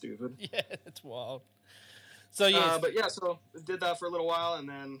 fucking stupid. Yeah, it's wild. So yeah, but yeah, so did that for a little while, and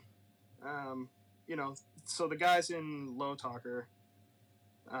then, you know, so the guys in Low Talker,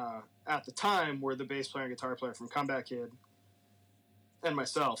 at the time, were the bass player and guitar player from Comeback Kid, and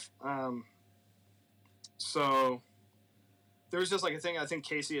myself. So there was just like a thing. I think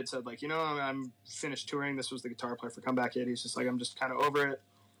Casey had said, like, you know, I'm finished touring. This was the guitar player for Comeback Kid. He's just like, I'm just kind of over it.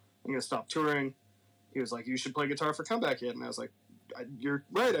 I'm gonna stop touring. He was like, you should play guitar for Comeback Kid, and I was like, you're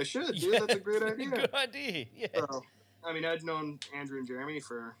right, I should, dude. That's a great idea. Good idea. Yeah. So, I mean, I'd known Andrew and Jeremy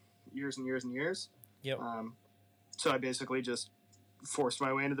for years and years and years. Yep. So I basically just forced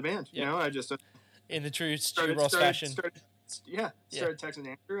my way into the band. You know, I just in the true Stu Ross fashion. Started texting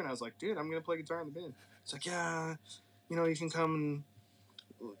Andrew, and I was like, dude, I'm gonna play guitar in the band. It's like, yeah, you know, you can come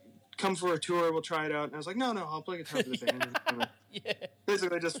for a tour. We'll try it out. And I was like, no, I'll play guitar for the band.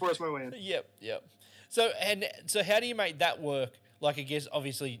 Basically, just forced my way in. Yep. So how do you make that work? Like, I guess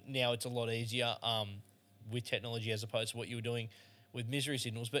obviously now it's a lot easier with technology as opposed to what you were doing with Misery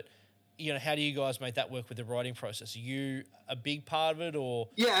Signals. But how do you guys make that work with the writing process? Are you a big part of it, or?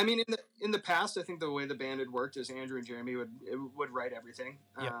 Yeah, I mean, in the past, I think the way the band had worked is Andrew and Jeremy would write everything.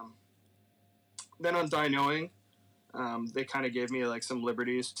 Yep. Then on Die Knowing, they kind of gave me like some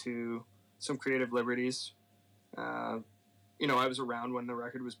creative liberties. I was around when the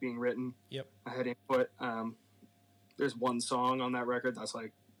record was being written. Yep. I had input. There's one song on that record that's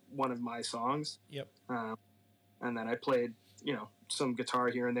like one of my songs. Yep. And then I played, some guitar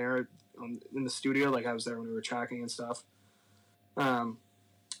here and there in the studio. Like I was there when we were tracking and stuff.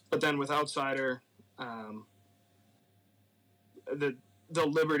 But then with Outsider, the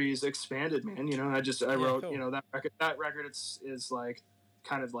liberties expanded, man. I wrote, cool. That record is like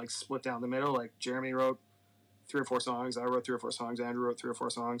kind of like split down the middle. Like Jeremy wrote 3 or 4 songs. I wrote 3 or 4 songs. Andrew wrote 3 or 4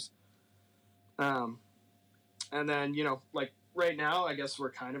 songs. And then, like right now, I guess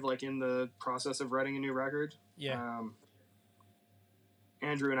we're kind of like in the process of writing a new record. Yeah.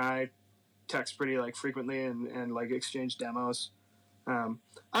 Andrew and I text pretty like frequently and like exchange demos. I'm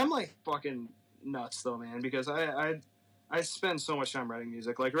like fucking nuts though, man, because I spend so much time writing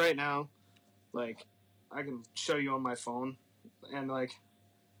music. Like right now, like I can show you on my phone, and like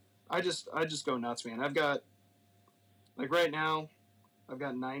I just go nuts, man. I've got like right now, I've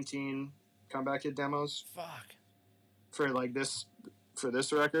got 19 Comeback Kid demos. Fuck. For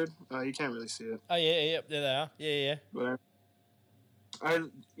this record, you can't really see it. Oh yeah, there they are. Yeah. But I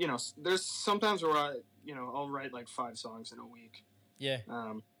there's sometimes where I'll write like 5 songs in a week. Yeah.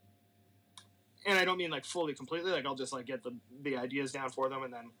 And I don't mean like fully, completely. Like I'll just like get the ideas down for them,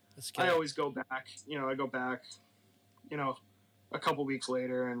 and then I always go back. I go back, a couple weeks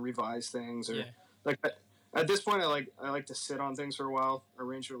later and revise things, or like at this point, I like to sit on things for a while,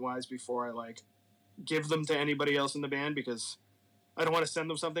 arrangement wise, before I like give them to anybody else in the band, because I don't want to send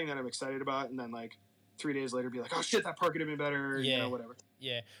them something that I'm excited about and then like 3 days later be like, oh shit, that part could have been better. Yeah. Whatever.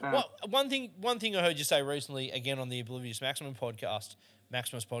 Yeah. Well, one thing I heard you say recently, again on the Oblivious Maximus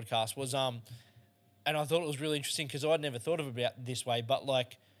podcast, was and I thought it was really interesting because I'd never thought of it about this way, but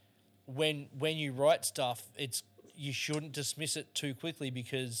like when you write stuff, you shouldn't dismiss it too quickly,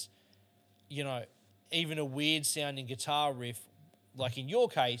 because even a weird sounding guitar riff, like in your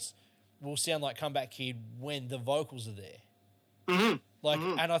case, will sound like Comeback Kid when the vocals are there. Mm-hmm. Like,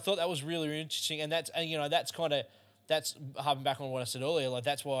 and I thought that was really interesting, and that's harping back on what I said earlier. Like,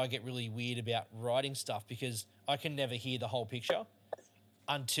 that's why I get really weird about writing stuff, because I can never hear the whole picture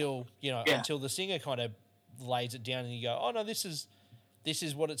until the singer kind of lays it down, and you go, oh no, this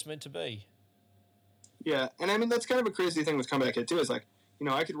is what it's meant to be. Yeah, and I mean that's kind of a crazy thing with Comeback Kid too. Is like,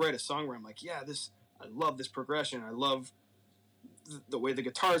 I could write a song where I'm like, I love this progression, I love the way the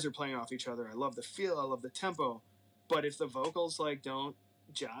guitars are playing off each other, I love the feel, I love the tempo. But if the vocals like don't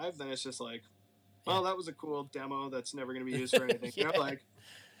jive, then it's just like, well, that was a cool demo that's never going to be used for anything. Keep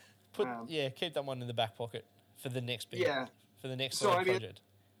that one in the back pocket for the next bit. Yeah, for the next project.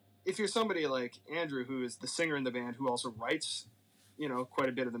 If you're somebody like Andrew, who is the singer in the band, who also writes, quite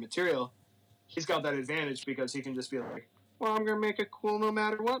a bit of the material, he's got that advantage because he can just be like, well, I'm going to make it cool no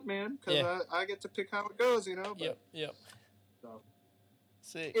matter what, man, because I get to pick how it goes, But, Yep. So.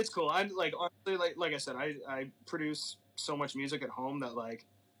 Sick. It's cool. I'm like, honestly, like I said, I produce so much music at home that like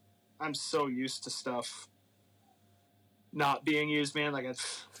I'm so used to stuff not being used, man. Like,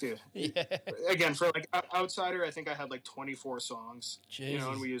 dude. Yeah. Again, for like Outsider, I think I had like 24 songs, Jesus.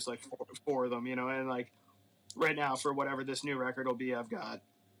 And we used like four of them, and like right now for whatever this new record will be, I've got,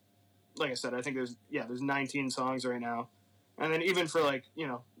 like I said, I think there's 19 songs right now, and then even for like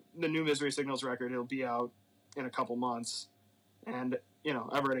the new Misery Signals record, it'll be out in a couple months, and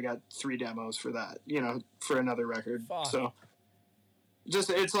I've already got 3 demos for that, for another record. Fuck. So just,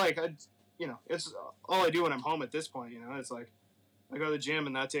 it's like, it's all I do when I'm home at this point, it's like, I go to the gym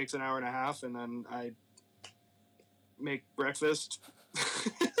and that takes an hour and a half, and then I make breakfast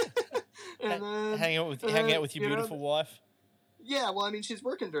and then hang out with your beautiful wife. Yeah. Well, I mean, she's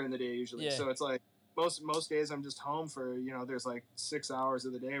working during the day usually. Yeah. So it's like most days I'm just home for, there's like 6 hours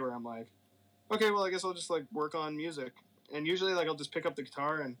of the day where I'm like, okay, well, I guess I'll just like work on music. And usually, like, I'll just pick up the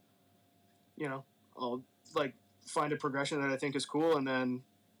guitar and, I'll, like, find a progression that I think is cool. And then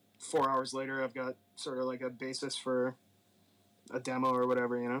 4 hours later, I've got sort of, like, a basis for a demo or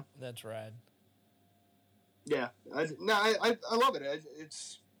whatever, That's rad. Yeah. I love it.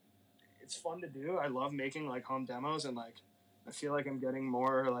 It's fun to do. I love making, like, home demos. And, like, I feel like I'm getting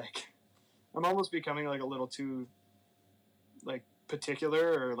more, like... I'm almost becoming, like, a little too, like,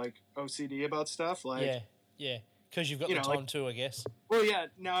 particular or, like, OCD about stuff. Like, Yeah. Because you've got the time too, I guess. Well, yeah.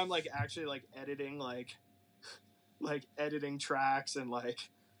 Now I'm like actually like editing, like editing tracks and like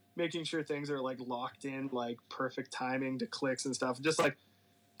making sure things are like locked in, like perfect timing to clicks and stuff. Just like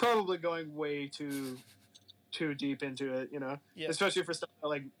probably going way too deep into it, Yeah. especially for stuff that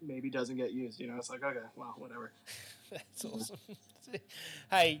like maybe doesn't get used. It's like, okay, well, whatever. That's awesome.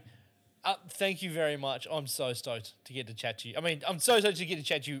 Hey, thank you very much. I'm so stoked to get to chat to you. I mean, I'm so stoked to get to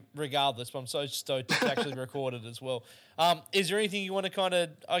chat to you regardless, but I'm so stoked to actually record it as well. Is there anything you want to kind of,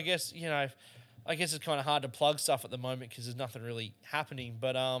 I guess it's kind of hard to plug stuff at the moment because there's nothing really happening,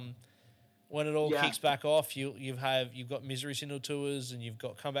 but when it all kicks back off, you've got Misery Signal tours and you've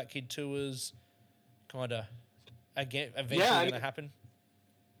got Comeback Kid tours, kind of eventually going to happen.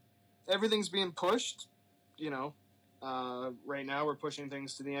 Everything's being pushed, Right now we're pushing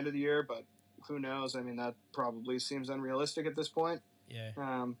things to the end of the year, but who knows? I mean, that probably seems unrealistic at this point.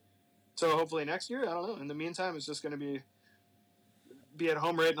 Yeah. So hopefully next year, I don't know. In the meantime, it's just going to be at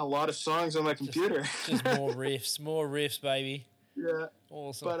home writing a lot of songs on my computer. Just more riffs, baby. Yeah.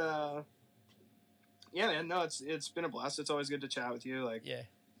 Awesome. But yeah, man. No, it's been a blast. It's always good to chat with you. Like, yeah,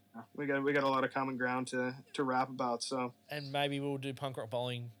 we got a lot of common ground to rap about. So, and maybe we'll do Punk Rock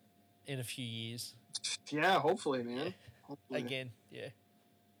Bowling in a few years. Yeah, hopefully, man. Yeah. Hopefully. Again, yeah.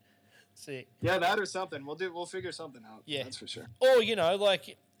 See. Yeah, that or something. We'll figure something out. Yeah, that's for sure. Or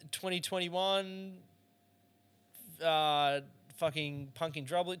like 2021, fucking Punkin'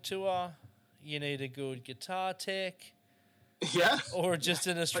 Drublic tour. You need a good guitar tech. Yeah. Or just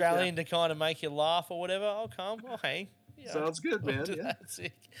an Australian to kind of make you laugh or whatever. I'll come. I'll hang. Sounds good, man. Yeah. That's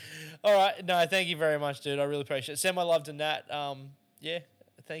sick. All right. No, thank you very much, dude. I really appreciate it. Send my love to Nat. Yeah,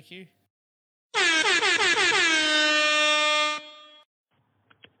 thank you.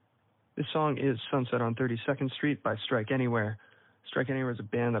 This song is Sunset on 32nd Street by Strike Anywhere. Strike Anywhere is a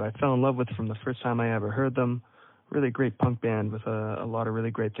band that I fell in love with from the first time I ever heard them. Really great punk band with a lot of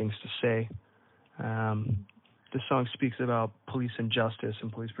really great things to say. This song speaks about police injustice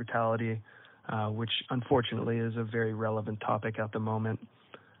and police brutality, which unfortunately is a very relevant topic at the moment.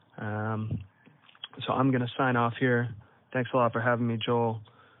 So I'm going to sign off here. Thanks a lot for having me, Joel.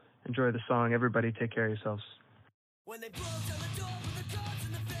 Enjoy the song. Everybody take care of yourselves. When they broke down the door with the guards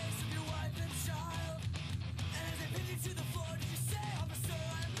in the face of your wife and child, and as they pinned you to the floor, did you say, officer,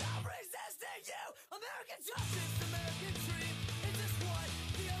 I'm not resisting you? American justice, American dream, is this what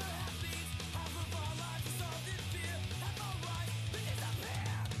the other half needs? Half of our lives is solved in fear, half our rights may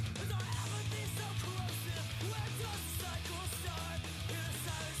disappear. Is our apathy so corrosive? Where does the cycle start? Hear the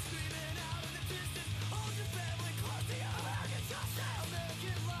silence screaming out in the distance. Hold your family close to your American justice.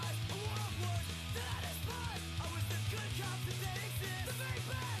 American life, a world worse than I despise. I was the good cop.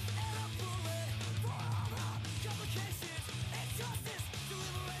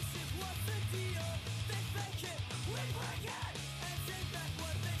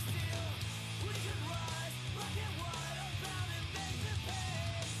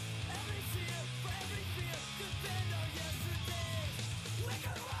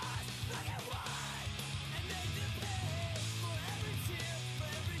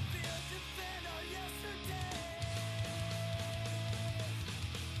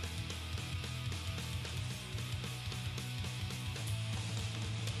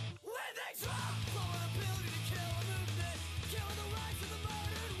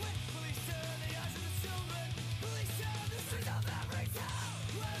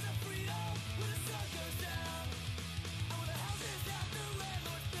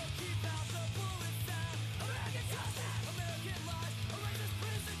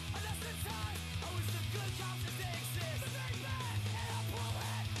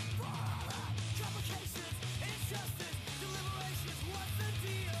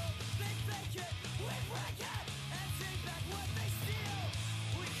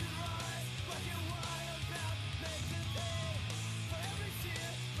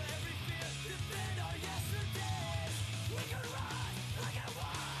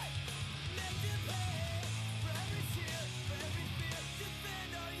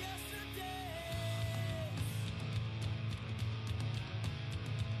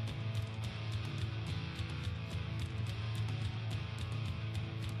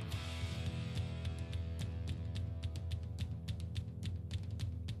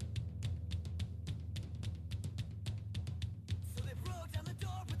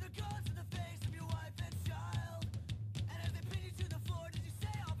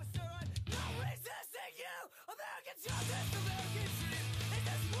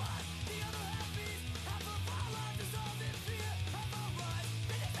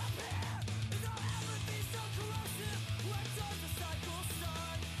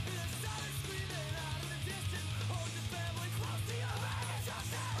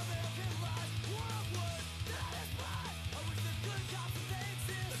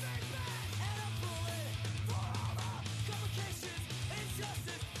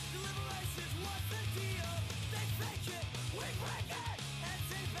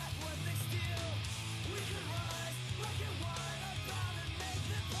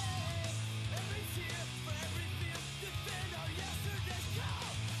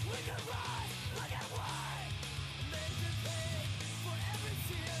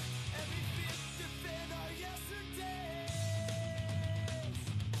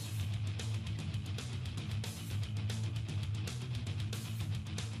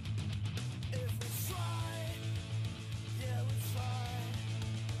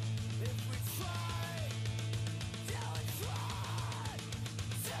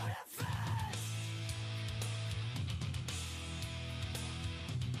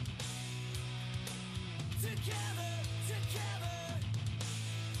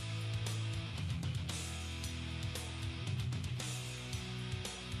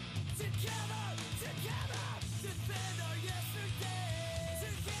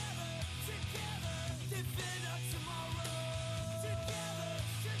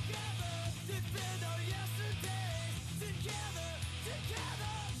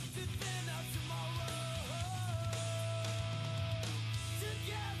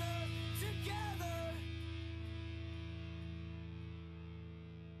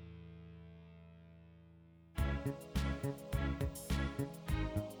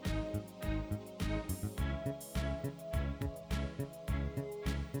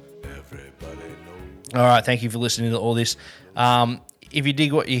 All right, thank you for listening to all this. If you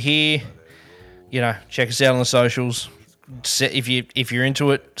dig what you hear, check us out on the socials. If you're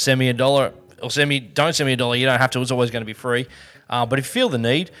into it, send me $1, or don't send me $1. You don't have to. It's always going to be free. But if you feel the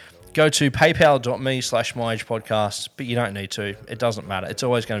need, go to paypal.me/myagepodcast. But you don't need to. It doesn't matter. It's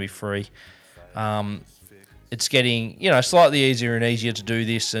always going to be free. It's getting slightly easier and easier to do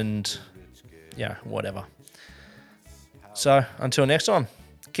this, and whatever. So until next time,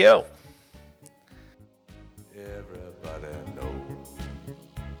 kill.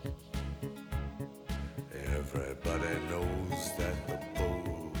 Everybody knows that the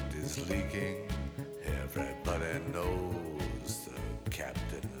boat is leaking. Everybody knows the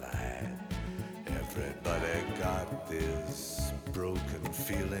captain lied. Everybody got this broken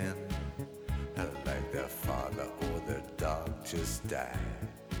feeling, like their father or their dog just died.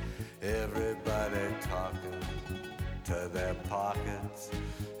 Everybody talking to their pockets.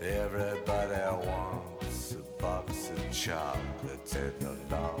 Everybody wants a box of chocolates and a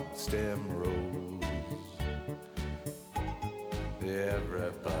long stem rose.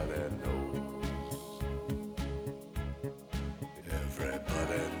 Everybody knows.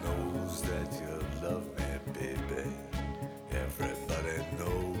 Everybody knows that you love me, baby. Everybody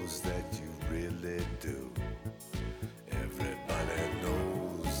knows that you really do. Everybody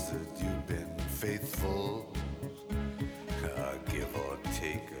knows that you've been faithful. Give or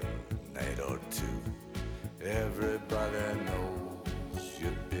take a night or two. Everybody knows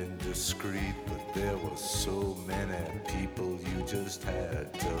you've been discreet, but there were so many people you just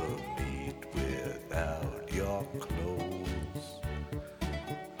had to meet without your clothes.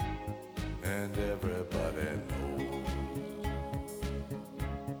 And everybody knows.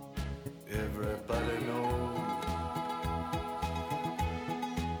 Everybody knows.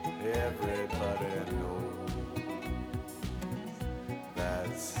 Everybody knows.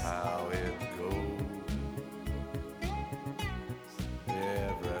 That's how it goes.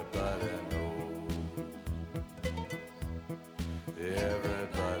 Everybody knows.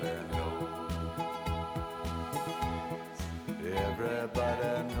 Everybody knows.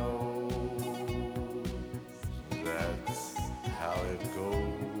 Everybody knows. That's how it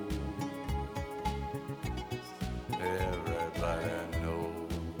goes. Everybody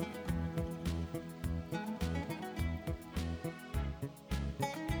knows.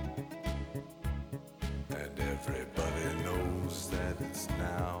 Everybody knows that it's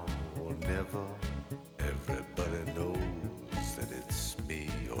now or never. Everybody knows that it's me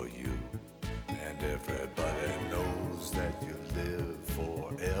or you. And everybody knows that you live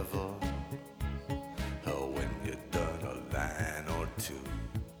forever. When you're done a line or two.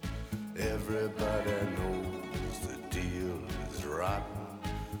 Everybody knows the deal is rotten.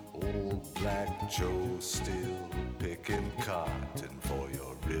 Old Black Joe still picking cotton for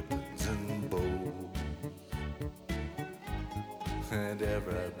your ribbons and bows. And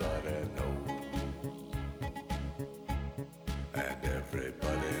everybody knows. And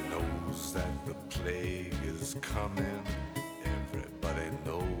everybody knows that the plague is coming. Everybody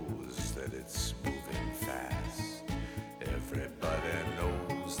knows that it's moving fast. Everybody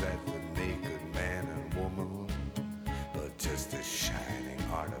knows that the naked man and woman are just a shining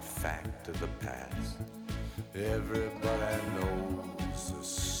artifact of the past. Everybody knows the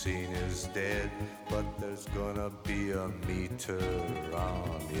scene is dead, but there's gonna be a meter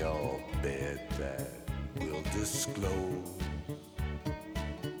on your bed that will disclose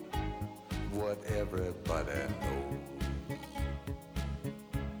what everybody knows.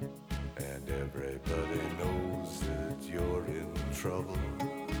 And everybody knows that you're in trouble.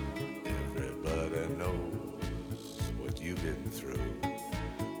 Everybody knows what you've been through.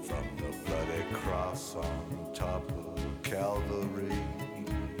 From the bloody cross on top of Calvary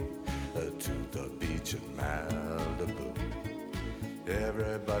to the beach in Malibu.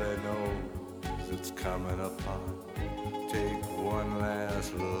 Everybody knows it's coming apart. Take one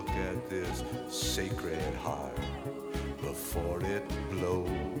last look at this sacred heart before it blows.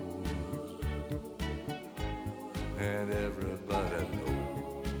 and everybody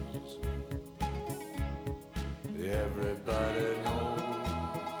knows. Everybody knows.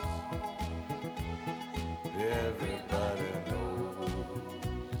 Everybody knows.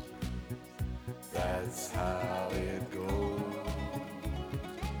 That's how it goes.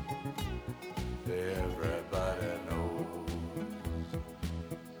 Everybody knows.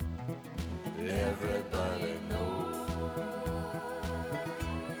 Everybody knows.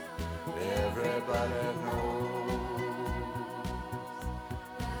 Everybody knows.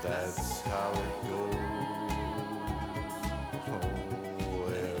 That's how it goes.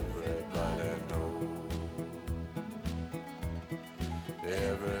 Oh, everybody knows.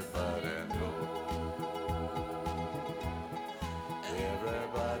 Everybody